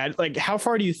anything to add? Like, how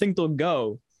far do you think they'll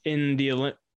go in the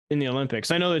Olympics?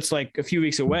 I know it's like a few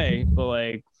weeks away, but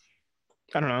like,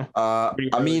 I don't know.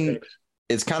 I mean,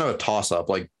 it's kind of a toss up.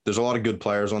 Like there's a lot of good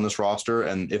players on this roster.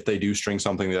 And if they do string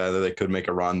something together, they could make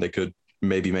a run. They could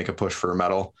maybe make a push for a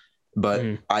medal.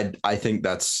 But I think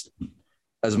that's,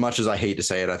 as much as I hate to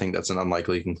say it, I think that's an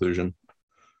unlikely conclusion.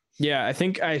 Yeah. I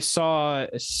think I saw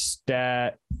a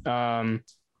stat. The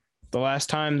last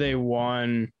time they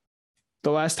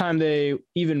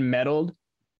even medaled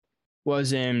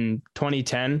was in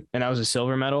 2010, and that was a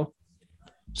silver medal.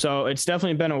 So it's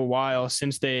definitely been a while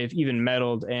since they've even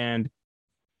medaled. And,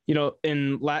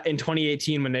 in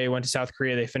 2018, when they went to South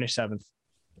Korea, they finished 7th.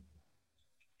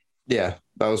 Yeah.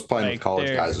 That was playing with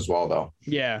college guys as well, though.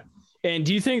 Yeah. And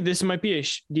do you think this might be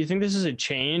do you think this is a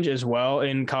change as well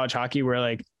in college hockey where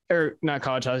like or not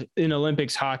college hockey, in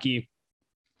Olympics hockey,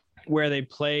 where they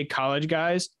play college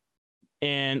guys,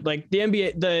 and like the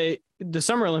NBA, the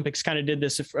Summer Olympics kind of did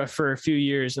this for a few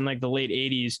years in like the late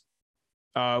 80s,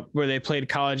 where they played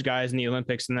college guys in the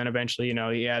Olympics, and then eventually, you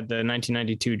had the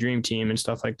 1992 Dream Team and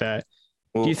stuff like that.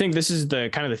 Well, do you think this is the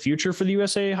kind of the future for the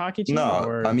USA hockey team? No,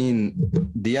 or? I mean,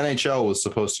 the NHL was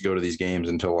supposed to go to these games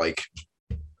until like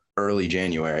early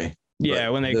January. Yeah,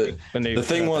 when they the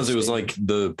thing was, it was like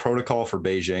the protocol for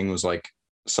Beijing was like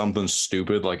something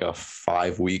stupid, like a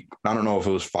 5-week. I don't know if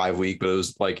it was 5-week, but it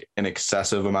was like an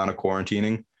excessive amount of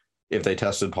quarantining if they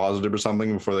tested positive or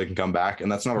something before they can come back.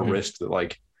 And that's not a risk that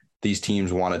like these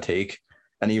teams want to take.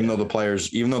 And even though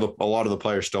a lot of the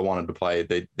players still wanted to play,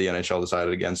 the NHL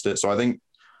decided against it. So I think,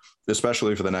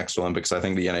 especially for the next Olympics, I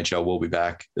think the NHL will be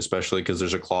back, especially because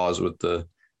there's a clause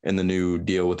in the new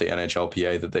deal with the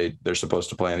NHLPA that they're supposed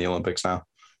to play in the Olympics now.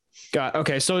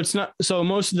 Okay. So it's not, so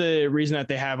most of the reason that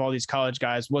they have all these college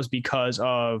guys was because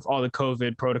of all the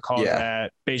COVID protocols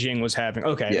that Beijing was having.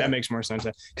 Okay. Yeah. That makes more sense.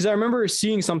 Cause I remember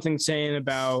seeing something saying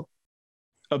about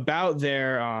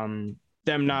their,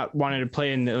 them not wanting to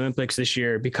play in the Olympics this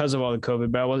year because of all the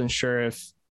COVID, but I wasn't sure if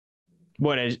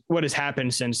what has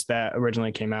happened since that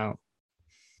originally came out.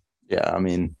 Yeah. I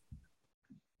mean,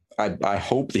 I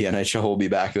hope the NHL will be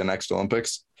back at the next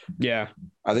Olympics. Yeah.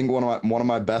 I think one of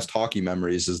my best hockey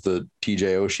memories is the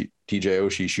TJ Oshie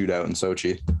shootout in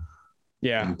Sochi.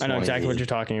 Yeah, I know exactly what you're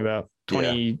talking about.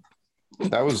 That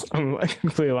was I'm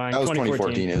completely lying. That was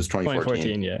 2014. It was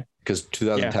 2014. Yeah. Because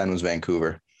 2010 was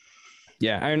Vancouver.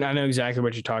 Yeah, I know exactly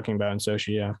what you're talking about in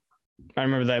Sochi. Yeah, I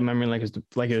remember that memory like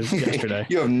it was yesterday.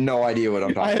 You have no idea what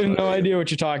I'm talking about. I have no idea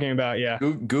what you're talking about. Yeah.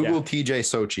 Google TJ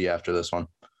Sochi after this one.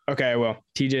 Okay, well,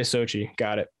 TJ Sochi,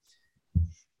 got it.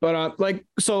 But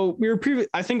so we were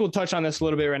I think we'll touch on this a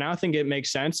little bit right now. I think it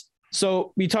makes sense.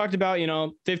 So we talked about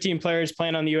 15 players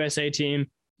playing on the USA team.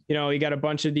 You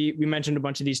got we mentioned a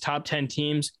bunch of these top 10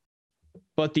 teams,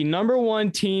 but the number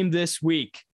one team this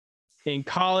week in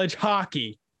college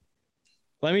hockey,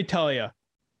 let me tell you,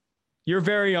 your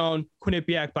very own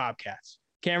Quinnipiac Bobcats.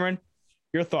 Cameron,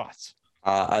 your thoughts?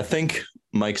 I think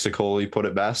Mike Sicoli put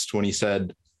it best when he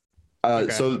said,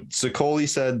 so Sicoli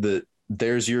said that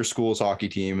there's your school's hockey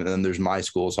team and then there's my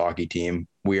school's hockey team.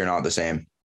 We are not the same.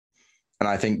 And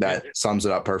I think that sums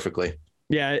it up perfectly.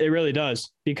 Yeah, it really does.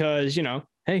 Because,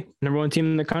 hey, number one team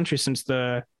in the country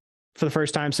for the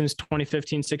first time since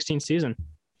 2015-16 season.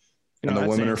 And the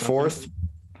women are fourth.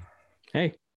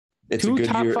 Hey, it's a good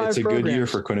year. It's a good year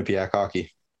for Quinnipiac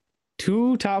hockey.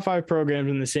 2 top 5 programs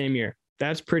in the same year.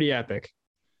 That's pretty epic.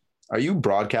 Are you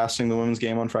broadcasting the women's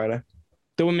game on Friday?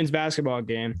 The women's basketball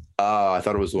game. Oh, I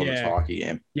thought it was the women's hockey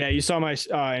game. Yeah, you saw my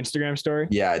Instagram story?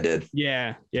 Yeah, I did.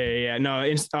 Yeah. No,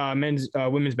 it's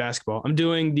women's basketball. I'm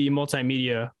doing the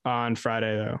multimedia on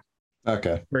Friday, though.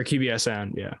 Okay. For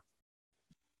QBSN, yeah.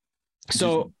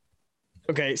 So,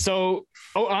 okay. So,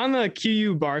 on the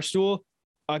QU Barstool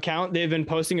account, they've been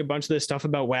posting a bunch of this stuff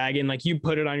about Wagon. Like, you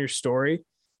put it on your story.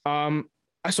 So,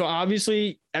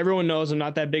 obviously, everyone knows I'm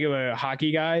not that big of a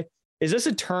hockey guy. Is this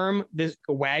a term, this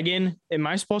Wagon? Am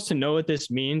I supposed to know what this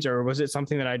means, or was it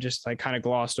something that I just kind of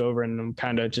glossed over and I'm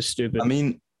kind of just stupid? I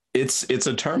mean, it's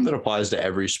a term that applies to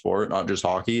every sport, not just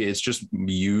hockey. It's just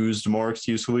used more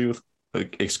exclusively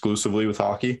with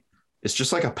hockey. It's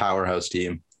just like a powerhouse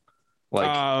team.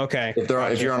 Okay.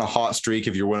 If you're on a hot streak,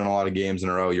 if you're winning a lot of games in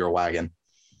a row, you're a Wagon.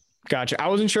 Gotcha. I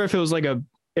wasn't sure if it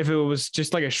was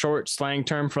just like a short slang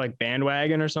term for like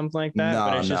bandwagon or something like that.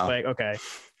 But it's just like, okay.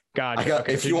 Gotcha.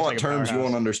 If you want terms you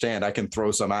won't understand, I can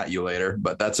throw some at you later,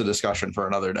 but that's a discussion for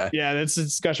another day. Yeah, that's a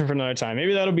discussion for another time.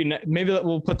 Maybe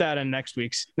we'll put that in next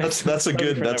week's. That's a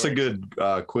good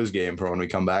quiz game for when we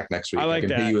come back next week. I like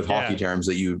that. Hit you with hockey terms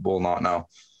that you will not know.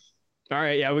 All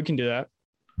right, yeah, we can do that.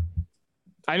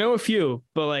 I know a few,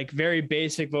 but like very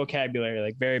basic vocabulary,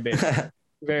 like very basic,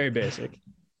 very basic.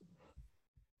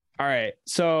 All right,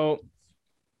 so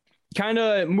kind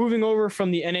of moving over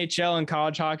from the NHL and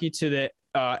college hockey to the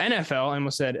NFL, I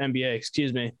almost said NBA,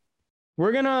 excuse me.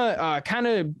 We're going to kind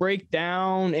of break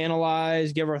down,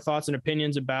 analyze, give our thoughts and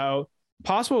opinions about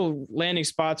possible landing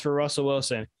spots for Russell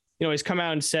Wilson. He's come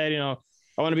out and said, I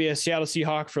want to be a Seattle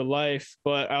Seahawk for life,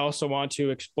 but I also want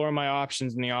to explore my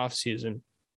options in the offseason.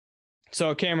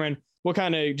 So, Cameron, we'll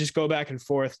kind of just go back and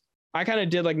forth. I kind of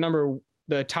did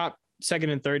the top,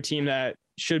 second, and third team that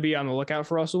should be on the lookout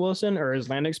for Russell Wilson or his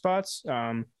landing spots.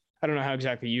 I don't know how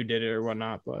exactly you did it or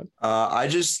whatnot, but I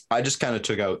just kind of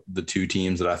took out the 2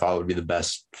 teams that I thought would be the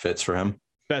best fits for him.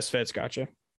 Best fits, gotcha.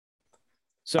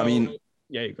 So I mean,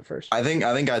 yeah, you go first. I think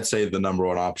I'd say the number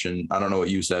one option. I don't know what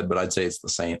you said, but I'd say it's the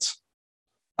Saints.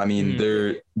 I mean,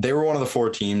 Mhm. they were one of the 4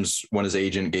 teams when his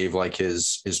agent gave like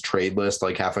his trade list,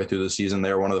 like halfway through the season.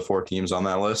 They were one of the 4 teams on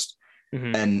that list.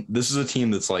 Mhm. And this is a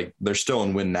team that's like, they're still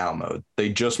in win now mode. They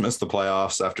just missed the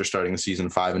playoffs after starting the season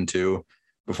 5-2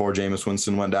 before Jameis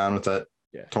Winston went down with that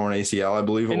torn ACL, I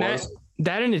believe it And was.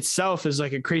 that in itself is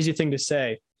like a crazy thing to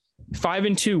say.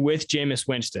 5-2 with Jameis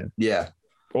Winston. Yeah.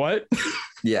 What?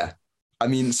 Yeah. I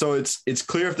mean, so it's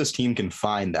clear if this team can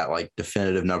find that like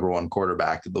definitive number 1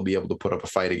 quarterback that they'll be able to put up a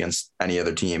fight against any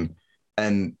other team.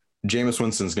 And Jameis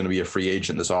Winston's going to be a free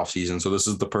agent this offseason. So this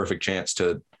is the perfect chance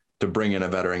to bring in a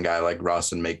veteran guy like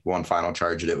Russ and make one final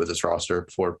charge at it with this roster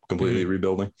before completely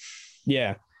rebuilding.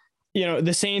 Yeah.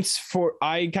 The Saints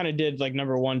I kind of did like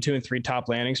number 1, 2, and 3 top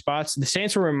landing spots. The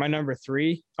Saints were my number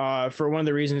 3 for one of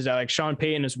the reasons that like Sean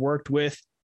Payton has worked with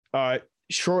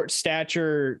short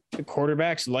stature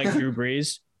quarterbacks like Drew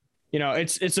Brees.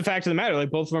 It's the fact of the matter. Like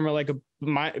both of them are like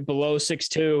below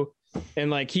 6'2",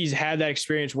 and like he's had that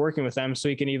experience working with them, so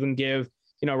he can even give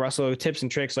Russell tips and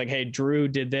tricks like, hey, Drew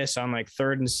did this on like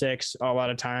 3rd and 6 a lot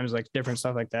of times, like different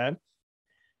stuff like that.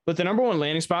 But the number 1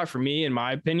 landing spot for me, in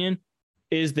my opinion,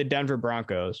 is the Denver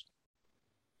Broncos.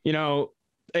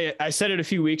 I said it a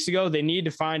few weeks ago. They need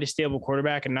to find a stable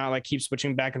quarterback and not like keep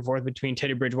switching back and forth between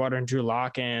Teddy Bridgewater and Drew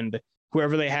Lock and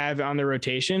whoever they have on their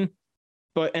rotation.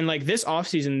 And like this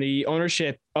offseason, the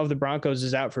ownership of the Broncos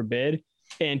is out for bid.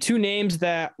 And 2 names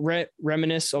that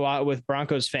reminisce a lot with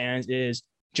Broncos fans is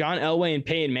John Elway and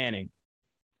Peyton Manning.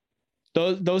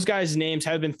 Those guys' names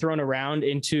have been thrown around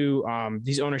into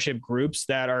these ownership groups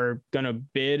that are going to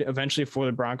bid eventually for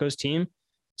the Broncos team.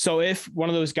 So if one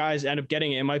of those guys end up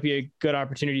getting it, it might be a good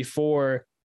opportunity for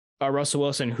Russell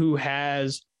Wilson, who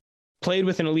has played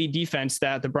with an elite defense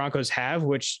that the Broncos have,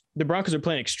 which the Broncos are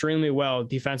playing extremely well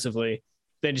defensively.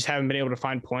 They just haven't been able to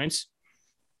find points.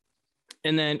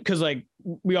 And then, because like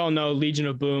we all know Legion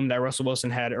of Boom that Russell Wilson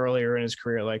had earlier in his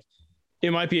career, like it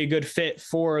might be a good fit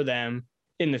for them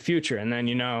in the future. And then,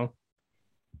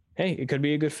 hey, it could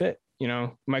be a good fit.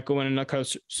 Might go win a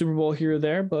Super Bowl here or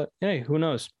there, but hey, who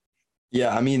knows?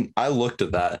 Yeah, I mean, I looked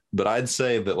at that, but I'd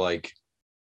say that like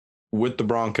with the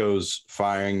Broncos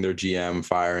firing their GM,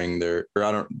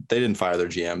 they didn't fire their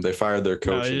GM, they fired their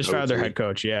coach. No, they just fired their head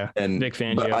coach. Yeah, and Vic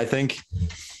Fangio. But I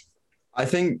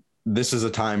think this is a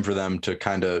time for them to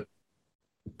kind of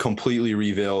completely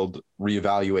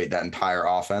reevaluate that entire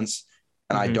offense.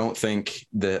 And I don't think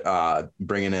that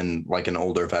bringing in like an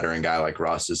older veteran guy like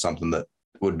Russ is something that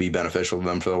would be beneficial to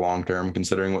them for the long term,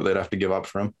 considering what they'd have to give up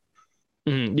for him.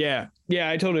 Yeah,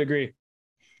 I totally agree.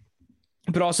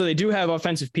 But also they do have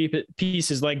offensive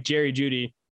pieces like Jerry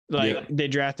Jeudy, they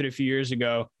drafted a few years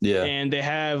ago. Yeah. And they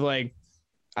have like,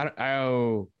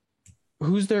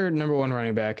 who's their number 1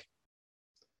 running back?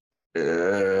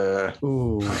 I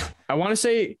want to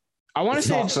say it's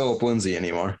not Philip Lindsay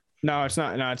anymore. No, it's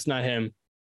not. No, it's not him.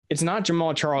 It's not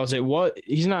Jamal Charles.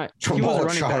 He's not. Jamal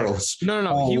Charles. Back.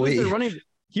 No.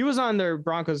 He was on their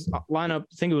Broncos lineup.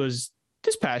 I think it was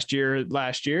this past year,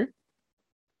 last year.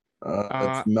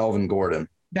 It's Melvin Gordon.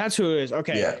 That's who it is.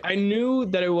 Okay. Yeah. I knew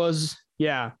that it was.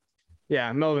 Yeah.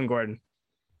 Melvin Gordon.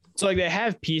 So like they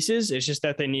have pieces. It's just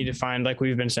that they need to find, like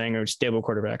we've been saying, a stable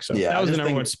quarterback. So that was the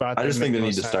number 1 spot. I just think they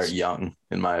need to start young,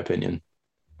 in my opinion.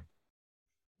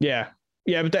 Yeah.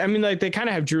 But I mean, like they kind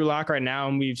of have Drew Lock right now,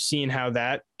 and we've seen how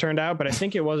that turned out. But I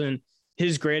think it wasn't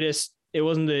his greatest. It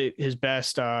wasn't his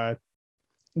best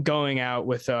going out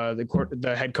with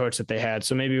the head coach that they had.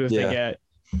 So maybe if they get,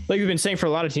 like we've been saying for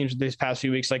a lot of teams these past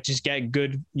few weeks, like just get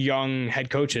good young head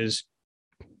coaches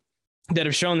that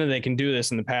have shown that they can do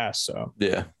this in the past. So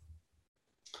yeah,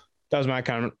 that was my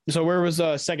comment. So where was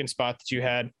the second spot that you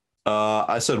had?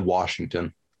 I said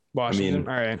Washington. I mean,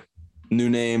 all right. New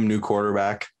name, new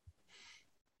quarterback.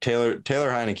 Taylor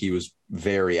Heineke was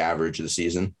very average this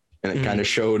season, and it kind of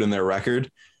showed in their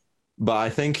record. But I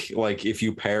think like if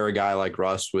you pair a guy like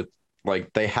Russ with,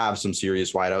 like, they have some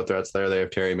serious wideout threats there. They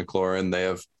have Terry McLaurin. They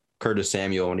have Curtis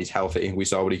Samuel when he's healthy. We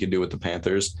saw what he could do with the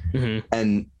Panthers.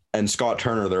 And Scott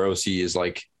Turner, their OC, is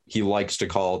like, he likes to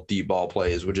call deep ball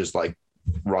plays, which is like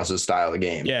Russ's style of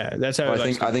game. Yeah, that's how I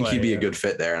think he'd be a good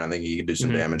fit there, and I think he could do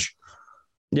some damage.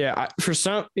 Yeah, for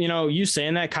some, you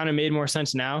saying that kind of made more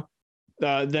sense now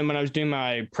than when I was doing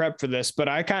my prep for this. But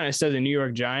I kind of said the New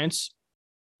York Giants.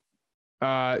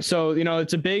 So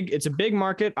it's a big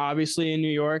market, obviously, in New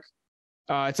York.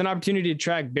 It's an opportunity to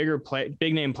attract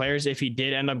big name players if he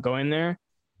did end up going there.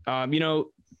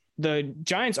 The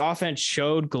Giants offense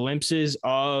showed glimpses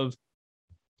of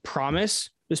promise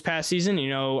this past season.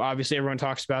 Obviously everyone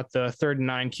talks about the 3rd and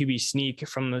 9 QB sneak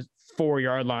from the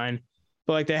 4-yard line,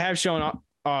 but like they have shown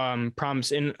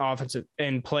promise in offensive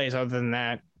and plays other than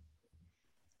that.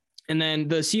 And then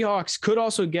the Seahawks could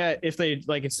also get, if they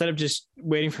like, instead of just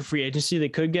waiting for free agency, they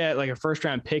could get like a first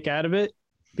round pick out of it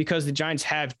because the Giants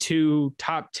have 2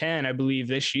 top 10, I believe,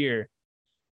 this year.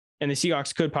 And the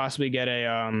Seahawks could possibly get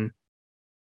a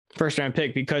first round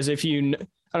pick because I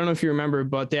don't know if you remember,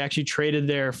 but they actually traded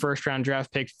their first round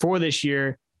draft pick for this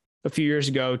year a few years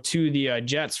ago to the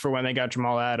Jets for when they got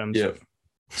Jamal Adams. Yeah.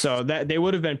 So that they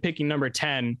would have been picking number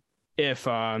 10 if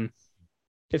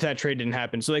that trade didn't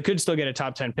happen. So they could still get a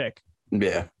top 10 pick.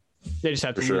 Yeah. They just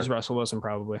have to lose Russell Wilson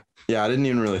probably. Yeah, I didn't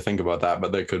even really think about that,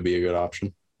 but that could be a good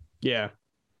option. Yeah.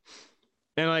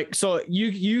 And like, so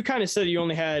you kind of said you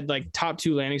only had like top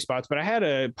 2 landing spots, but I had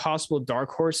a possible dark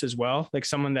horse as well. Like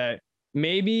someone that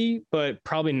maybe, but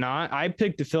probably not. I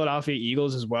picked the Philadelphia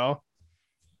Eagles as well.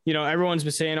 You know, everyone's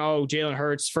been saying, oh, Jalen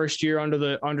Hurts first year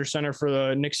under center for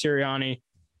the Nick Sirianni,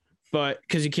 but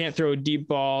because he can't throw a deep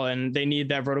ball and they need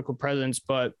that vertical presence.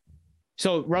 But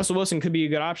so Russell Wilson could be a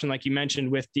good option. Like you mentioned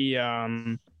with the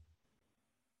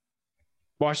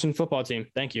Washington football team.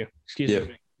 Thank you. Excuse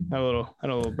me. Had a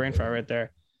little brain fire right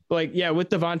there. But like, yeah, with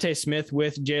Devontae Smith,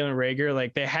 with Jalen Reagor,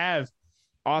 like they have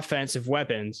offensive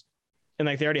weapons and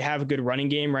like they already have a good running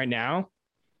game right now.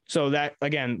 So that,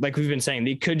 again, like we've been saying,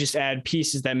 they could just add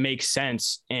pieces that make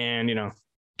sense and, you know,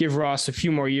 give Ross a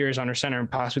few more years under center and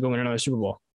possibly go win another Super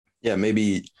Bowl. Yeah,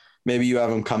 maybe you have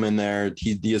him come in there.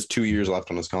 He has 2 years left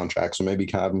on his contract. So maybe you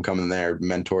can have him come in there,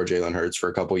 mentor Jalen Hurts for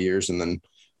a couple of years and then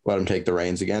let him take the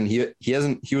reins again.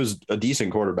 He was a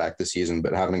decent quarterback this season,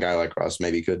 but having a guy like Russ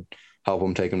maybe could help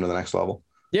him take him to the next level.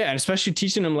 Yeah, and especially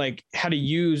teaching him like how to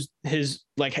use his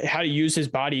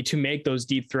body to make those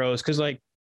deep throws. Cause like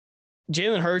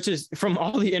Jalen Hurts is, from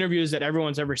all the interviews that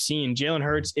everyone's ever seen, Jalen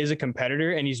Hurts is a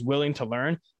competitor and he's willing to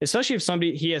learn, especially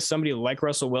if he has somebody like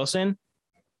Russell Wilson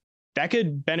that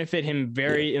could benefit him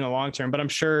in the long term. But I'm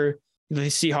sure the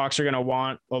Seahawks are going to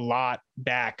want a lot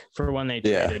back for when they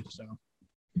traded. So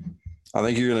I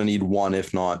think you're going to need 1,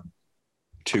 if not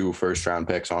 2 first round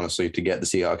picks, honestly, to get the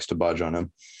Seahawks to budge on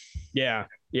him. Yeah.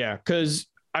 Yeah. Cause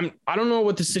I don't know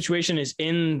what the situation is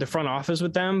in the front office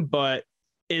with them, but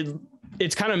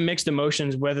it's kind of mixed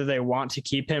emotions, whether they want to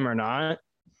keep him or not.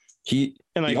 He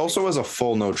also has a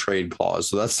full no trade clause.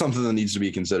 So that's something that needs to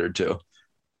be considered too.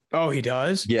 Oh, he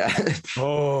does? Yeah.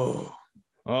 So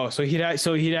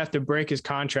he'd have to break his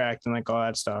contract and like all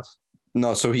that stuff.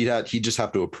 No. So he'd just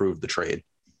have to approve the trade.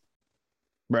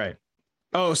 Right.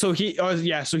 Oh, so he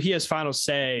has final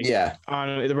say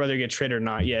on whether they get traded or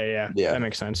not. Yeah. That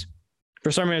makes sense.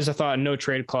 For some reason, I thought no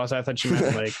trade clause. I thought you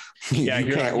meant like, yeah,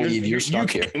 you can't leave. You're stuck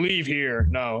here. You can't leave here.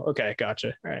 No. Okay.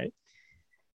 Gotcha. All right.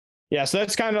 Yeah. So that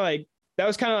was kind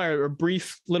of a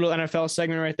brief little NFL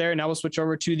segment right there. Now we'll switch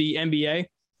over to the NBA.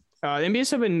 The NBA's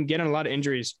have been getting a lot of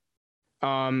injuries.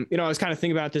 I was kind of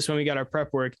thinking about this when we got our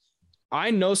prep work.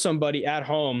 I know somebody at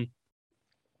home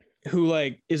who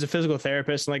like is a physical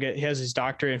therapist and like he has his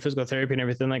doctorate in physical therapy and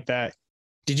everything like that.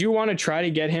 Did you want to try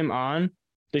to get him on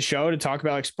the show to talk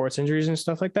about like sports injuries and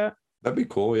stuff like that? That'd be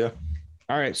cool. Yeah.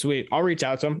 All right, sweet. I'll reach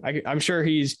out to him. I'm sure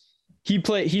he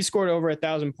scored over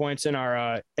 1,000 points in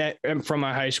our from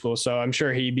my high school. So I'm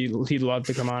sure he'd love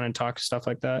to come on and talk stuff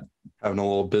like that. Having a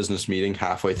little business meeting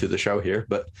halfway through the show here,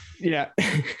 but yeah.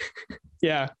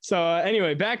 Yeah. So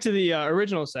anyway, back to the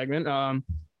original segment.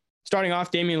 Starting off,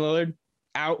 Damian Lillard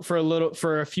out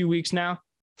for a few weeks now,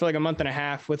 for like a month and a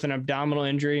half with an abdominal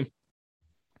injury.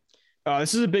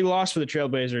 This is a big loss for the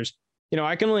Trailblazers.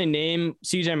 I can only name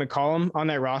CJ McCollum on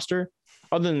that roster.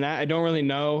 Other than that, I don't really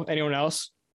know anyone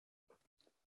else.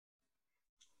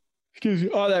 Excuse me.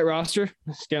 Oh, that roster.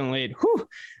 It's getting late. Whew.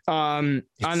 On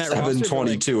that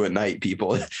 7:22 at night,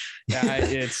 people. Yeah,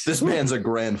 it's this man's a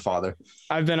grandfather.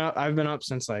 I've been up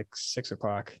since like 6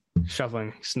 o'clock,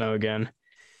 shoveling snow again.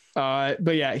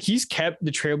 But yeah, he's kept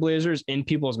the Trailblazers in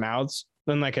people's mouths.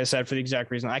 And like I said, for the exact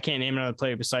reason, I can't name another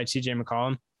player besides CJ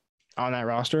McCollum on that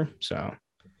roster. So,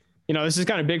 this is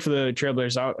kind of big for the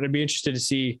Trailblazers. I'd be interested to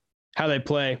see how they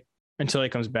play until he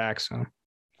comes back. So,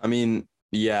 I mean,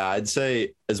 yeah, I'd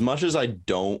say as much as I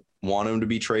don't want him to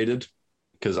be traded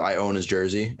because I own his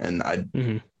jersey and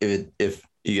if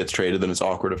he gets traded, then it's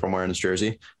awkward if I'm wearing his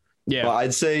jersey. Yeah, well,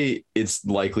 I'd say it's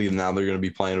likely now they're going to be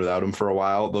playing without him for a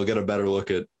while. They'll get a better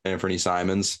look at Anthony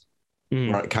Simons,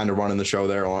 kind of running the show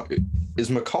there. Is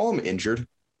McCollum injured?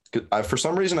 For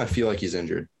some reason, I feel like he's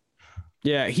injured.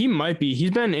 Yeah, he might be.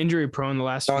 He's been injury prone the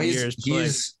last few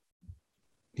years.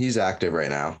 He's active right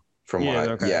now. He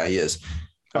is.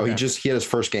 Oh, okay. He had his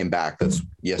first game back. That's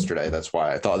yesterday. That's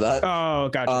why I thought that. Oh,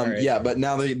 gotcha. Right. Yeah, but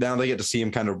now they get to see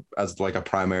him kind of as like a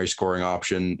primary scoring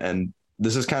option, and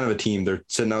this is kind of a team. They're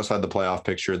sitting outside the playoff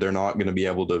picture. They're not going to be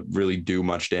able to really do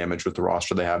much damage with the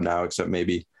roster they have now, except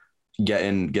maybe,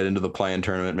 into the play-in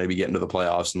tournament, maybe get into the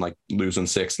playoffs and like losing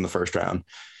 6 in the first round.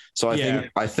 So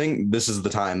I think this is the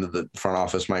time that the front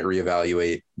office might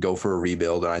reevaluate, go for a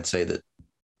rebuild. And I'd say that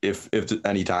if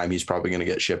any time, he's probably going to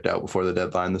get shipped out before the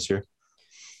deadline this year.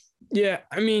 Yeah.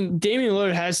 I mean, Damian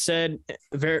Lillard has said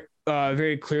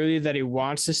very clearly that he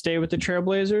wants to stay with the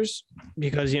Trailblazers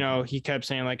because, he kept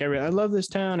saying like, I love this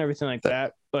town, everything like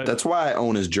that. But that's why I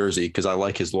own his jersey, because I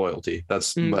like his loyalty. I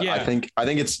think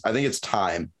it's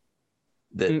time.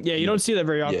 You don't see that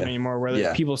very often anymore,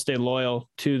 where people stay loyal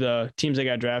to the teams they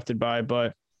got drafted by.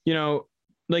 But,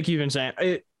 like you've been saying,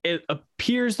 it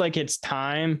appears like it's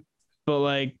time, but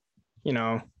like,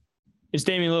 it's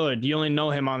Damian Lillard. You only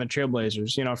know him on the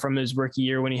Trailblazers, from his rookie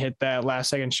year when he hit that last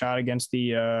second shot against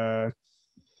the,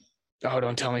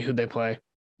 don't tell me who they play.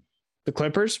 The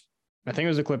Clippers? I think it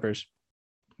was the Clippers.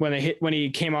 When he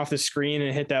came off the screen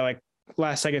and hit that like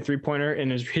last second 3-pointer in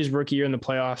his rookie year in the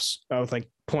playoffs with like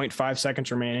 0.5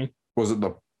 seconds remaining. Was it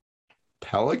the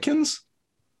Pelicans?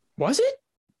 Was it?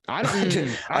 I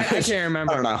can't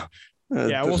remember. I don't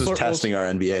know. This is testing our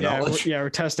NBA knowledge. We're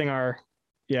testing our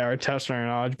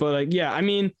knowledge. But like, I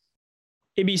mean,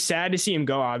 it'd be sad to see him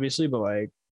go, obviously, but like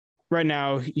right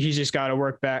now he's just got to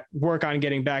work on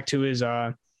getting back from his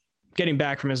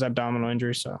abdominal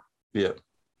injury. So yeah.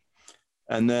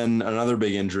 And then another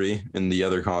big injury in the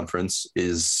other conference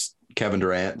is Kevin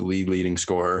Durant, the leading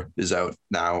scorer, is out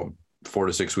now 4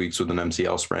 to 6 weeks with an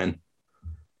MCL sprain.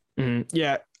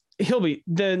 Yeah,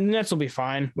 the Nets will be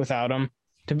fine without him.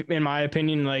 In my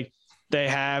opinion, like they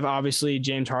have obviously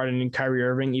James Harden and Kyrie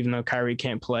Irving, even though Kyrie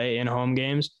can't play in home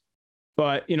games,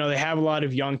 but they have a lot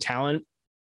of young talent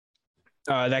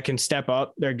that can step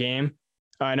up their game.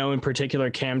 I know in particular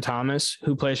Cam Thomas,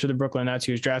 who plays for the Brooklyn Nets.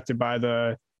 He was drafted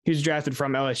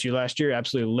from LSU last year,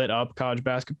 absolutely lit up college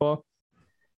basketball.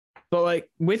 But like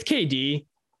with KD,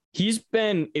 he's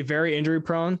been very injury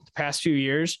prone the past few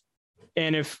years.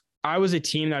 And if I was a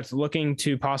team that's looking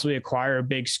to possibly acquire a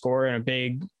big scorer and a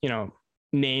big,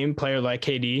 name player like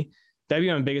KD, that'd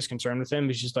be my biggest concern with him,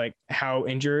 is just like how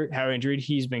injured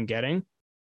he's been getting.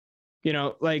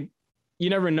 Like you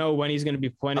never know when he's going to be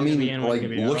playing.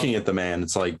 Looking at the man,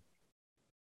 it's like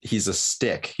he's a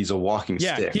stick. He's a walking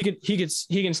stick.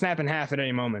 He can snap in half at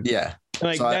any moment. Yeah.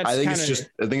 Like so I think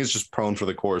it's just prone for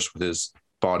the course with his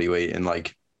body weight and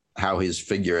like how his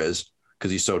figure is,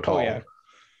 because he's so tall. Oh,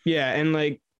 yeah. And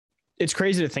like it's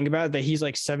crazy to think about that he's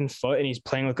like 7 foot and he's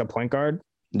playing like a point guard.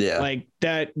 Yeah. Like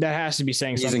that has to be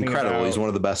saying he's something. He's incredible. He's one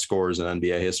of the best scorers in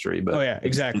NBA history, but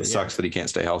exactly. It sucks that he can't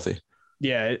stay healthy.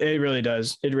 Yeah, it really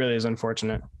does. It really is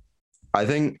unfortunate. I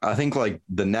think like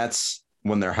the Nets,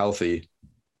 when they're healthy,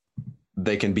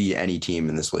 they can be any team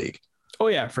in this league. Oh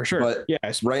yeah, for sure. But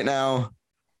right now,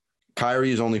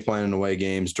 Kyrie is only playing in away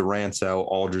games. Durant's out.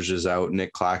 Aldridge is out.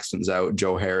 Nick Claxton's out.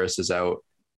 Joe Harris is out.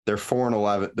 They're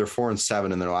 4-11. They're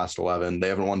 4-7 in their last 11. They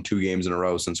haven't won 2 games in a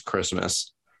row since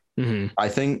Christmas. Mm-hmm. I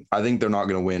think they're not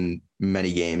going to win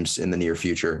many games in the near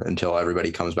future until everybody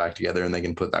comes back together and they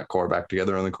can put that core back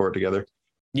together on the court together.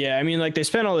 Yeah, I mean, like they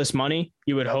spent all this money.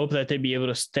 You would hope that they'd be able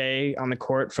to stay on the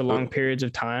court for long periods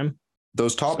of time.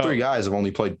 Those top 3 guys have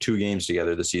only played 2 games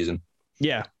together this season.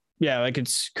 Yeah, like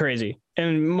it's crazy.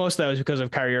 And most of that was because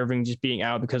of Kyrie Irving just being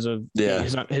out because of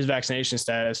his vaccination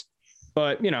status.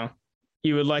 But,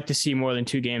 you would like to see more than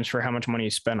 2 games for how much money you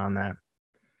spent on that.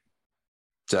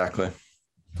 Exactly.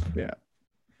 Yeah.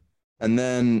 And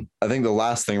then I think the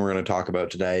last thing we're going to talk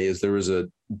about today is there was a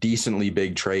decently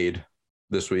big trade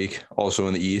this week. Also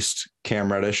in the East,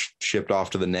 Cam Reddish shipped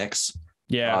off to the Knicks.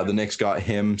 Yeah. The Knicks got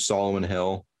him, Solomon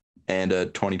Hill, and a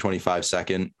 2025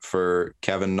 second for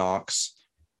Kevin Knox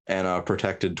and a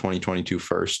protected 2022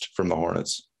 first from the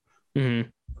Hornets. Mm-hmm.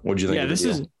 What do you think? Yeah, this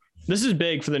is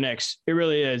big for the Knicks. It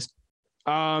really is.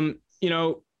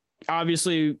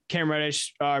 Obviously Cam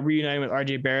Reddish reuniting with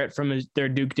RJ Barrett from their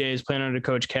Duke days playing under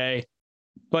Coach K,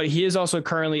 but he is also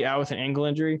currently out with an ankle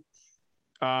injury.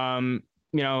 He's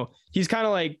kind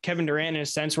of like Kevin Durant in a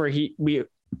sense where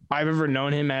I've ever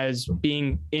known him as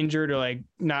being injured or like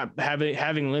not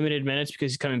having limited minutes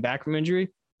because he's coming back from injury.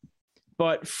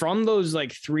 But from those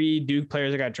like 3 Duke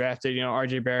players that got drafted,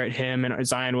 RJ Barrett, him, and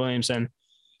Zion Williamson,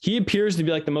 he appears to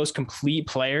be like the most complete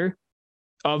player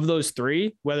of those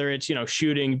 3, whether it's,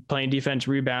 shooting, playing defense,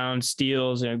 rebounds,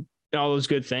 steals, and all those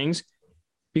good things.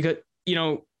 Because,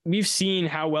 we've seen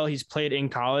how well he's played in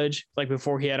college, like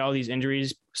before he had all these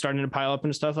injuries starting to pile up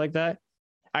and stuff like that.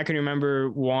 I can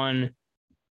remember one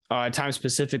time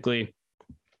specifically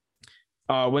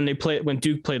when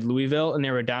Duke played Louisville and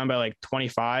they were down by like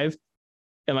 25,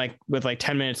 and like with like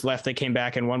 10 minutes left, they came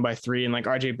back and won by 3. And like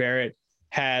RJ Barrett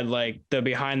had like the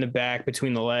behind the back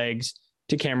between the legs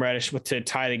to Cam Reddish to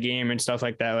tie the game and stuff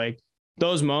like that. Like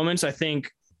those moments, I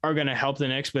think, are going to help the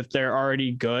Knicks, but they're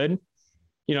already good.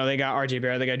 You know, they got RJ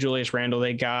Barrett, they got Julius Randle,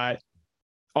 they got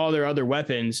all their other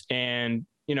weapons. And,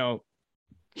 you know,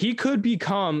 he could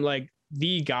become like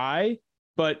the guy,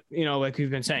 but, you know, like we've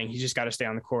been saying, he's just got to stay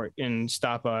on the court and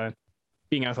stop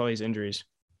being out with all these injuries.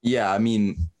 Yeah. I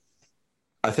mean,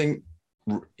 I think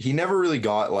he never really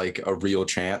got like a real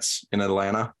chance in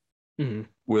Atlanta. Mm-hmm.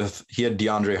 He had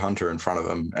DeAndre Hunter in front of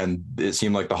him, and it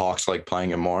seemed like the Hawks like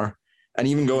playing him more. And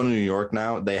even going to New York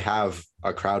now, they have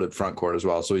a crowded front court as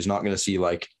well. So he's not going to see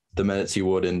like the minutes he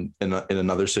would in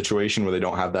another situation where they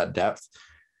don't have that depth.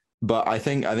 But I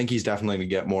think he's definitely going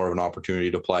to get more of an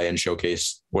opportunity to play and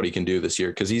showcase what he can do this year,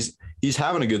 because he's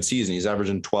having a good season. He's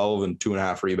averaging 12 and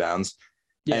 2.5 rebounds.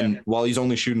 Yeah. And while he's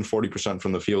only shooting 40%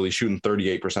 from the field, he's shooting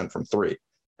 38% from three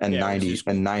and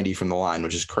 90 from the line,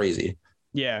 which is crazy.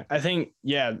 Yeah, I think,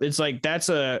 it's like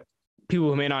people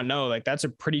who may not know, like that's a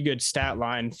pretty good stat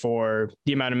line for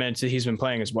the amount of minutes that he's been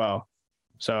playing as well.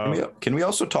 So can we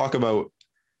also talk about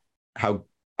how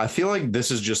I feel like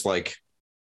this is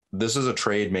a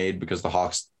trade made because the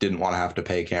Hawks didn't want to have to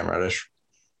pay Cam Reddish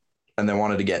and they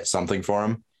wanted to get something for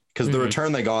him, because the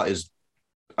return they got is,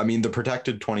 I mean, the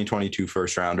protected 2022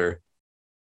 first rounder,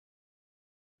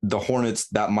 the Hornets,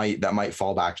 that might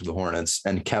fall back to the Hornets,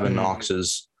 and Kevin Knox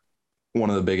is one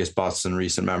of the biggest busts in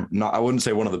recent memory. I wouldn't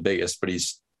say one of the biggest, but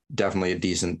he's definitely a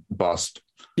decent bust.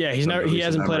 Yeah, he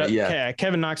hasn't played up. Yeah,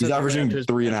 Kevin Knox. He's averaging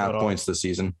 3.5 points this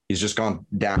season. He's just gone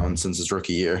down since his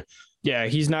rookie year. Yeah,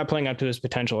 he's not playing up to his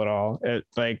potential at all.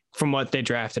 Like from what they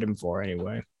drafted him for,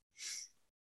 anyway.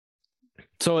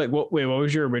 So, like, what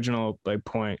was your original like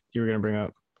point you were gonna bring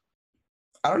up?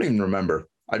 I don't even remember.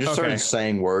 I just started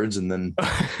saying words and then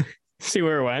see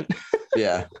where it went.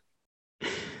 Yeah.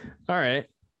 All right.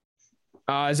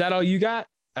 Is that all you got?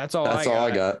 That's all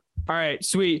I got. All right,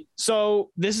 sweet.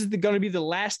 So this is going to be the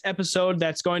last episode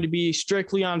that's going to be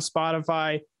strictly on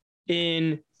Spotify.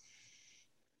 In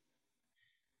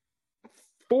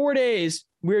 4 days,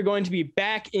 we're going to be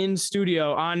back in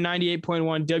studio on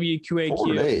 98.1 WQAQ.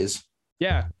 4 days?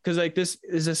 Yeah, because like this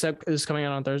coming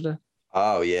out on Thursday?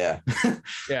 Oh, yeah.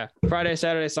 Yeah, Friday,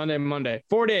 Saturday, Sunday, Monday.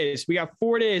 4 days. We got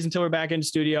 4 days until we're back in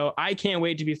studio. I can't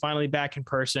wait to be finally back in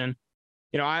person.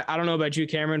 You know, I don't know about you,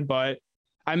 Cameron, but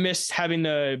I miss having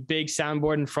the big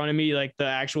soundboard in front of me, like the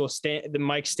actual the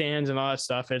mic stands and all that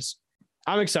stuff.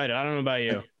 I'm excited. I don't know about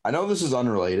you. I know this is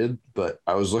unrelated, but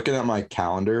I was looking at my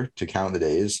calendar to count the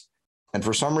days, and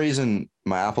for some reason,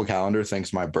 my Apple Calendar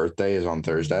thinks my birthday is on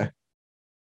Thursday.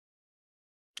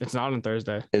 It's not on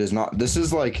Thursday. It is not. This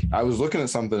is like, I was looking at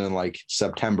something in like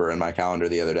September in my calendar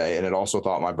the other day, and it also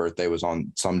thought my birthday was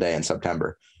on some day in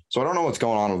September. So I don't know what's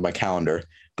going on with my calendar,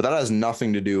 but that has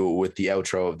nothing to do with the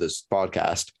outro of this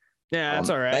podcast. Yeah, that's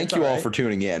all right. Thank you all for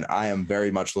tuning in. I am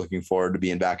very much looking forward to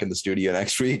being back in the studio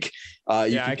next week.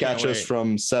 You can catch us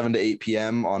from 7 to 8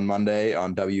 p.m. on Monday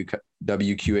on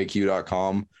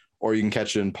WQAQ.com, or you can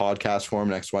catch it in podcast form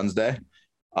next Wednesday.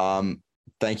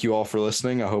 Thank you all for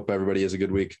listening. I hope everybody has a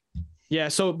good week. Yeah,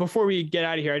 so before we get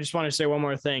out of here, I just want to say one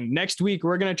more thing. Next week,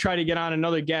 we're going to try to get on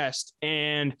another guest,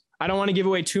 and I don't want to give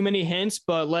away too many hints,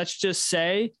 but let's just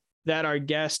say that our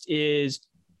guest is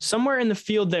somewhere in the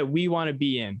field that we want to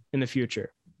be in the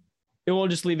future. And we'll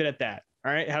just leave it at that.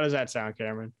 All right. How does that sound,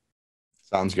 Cameron?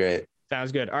 Sounds great.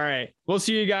 Sounds good. All right. We'll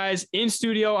see you guys in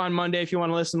studio on Monday if you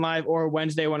want to listen live, or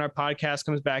Wednesday when our podcast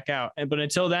comes back out. But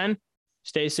until then,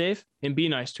 stay safe and be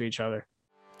nice to each other.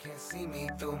 Can't see me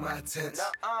through my tents.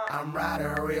 I'm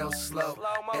riding real slow,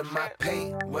 and my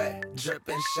paint wet,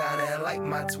 dripping, shining like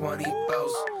my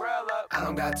 24s. I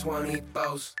don't got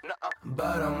 24s,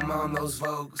 but I'm on those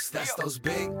Vogues. That's those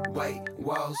big white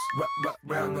walls,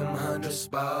 round them 100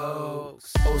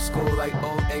 spokes. Old school like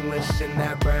old English in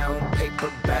that brown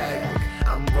paper bag.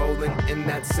 I'm rolling in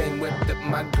that same whip that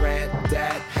my granddad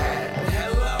had.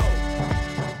 Hello.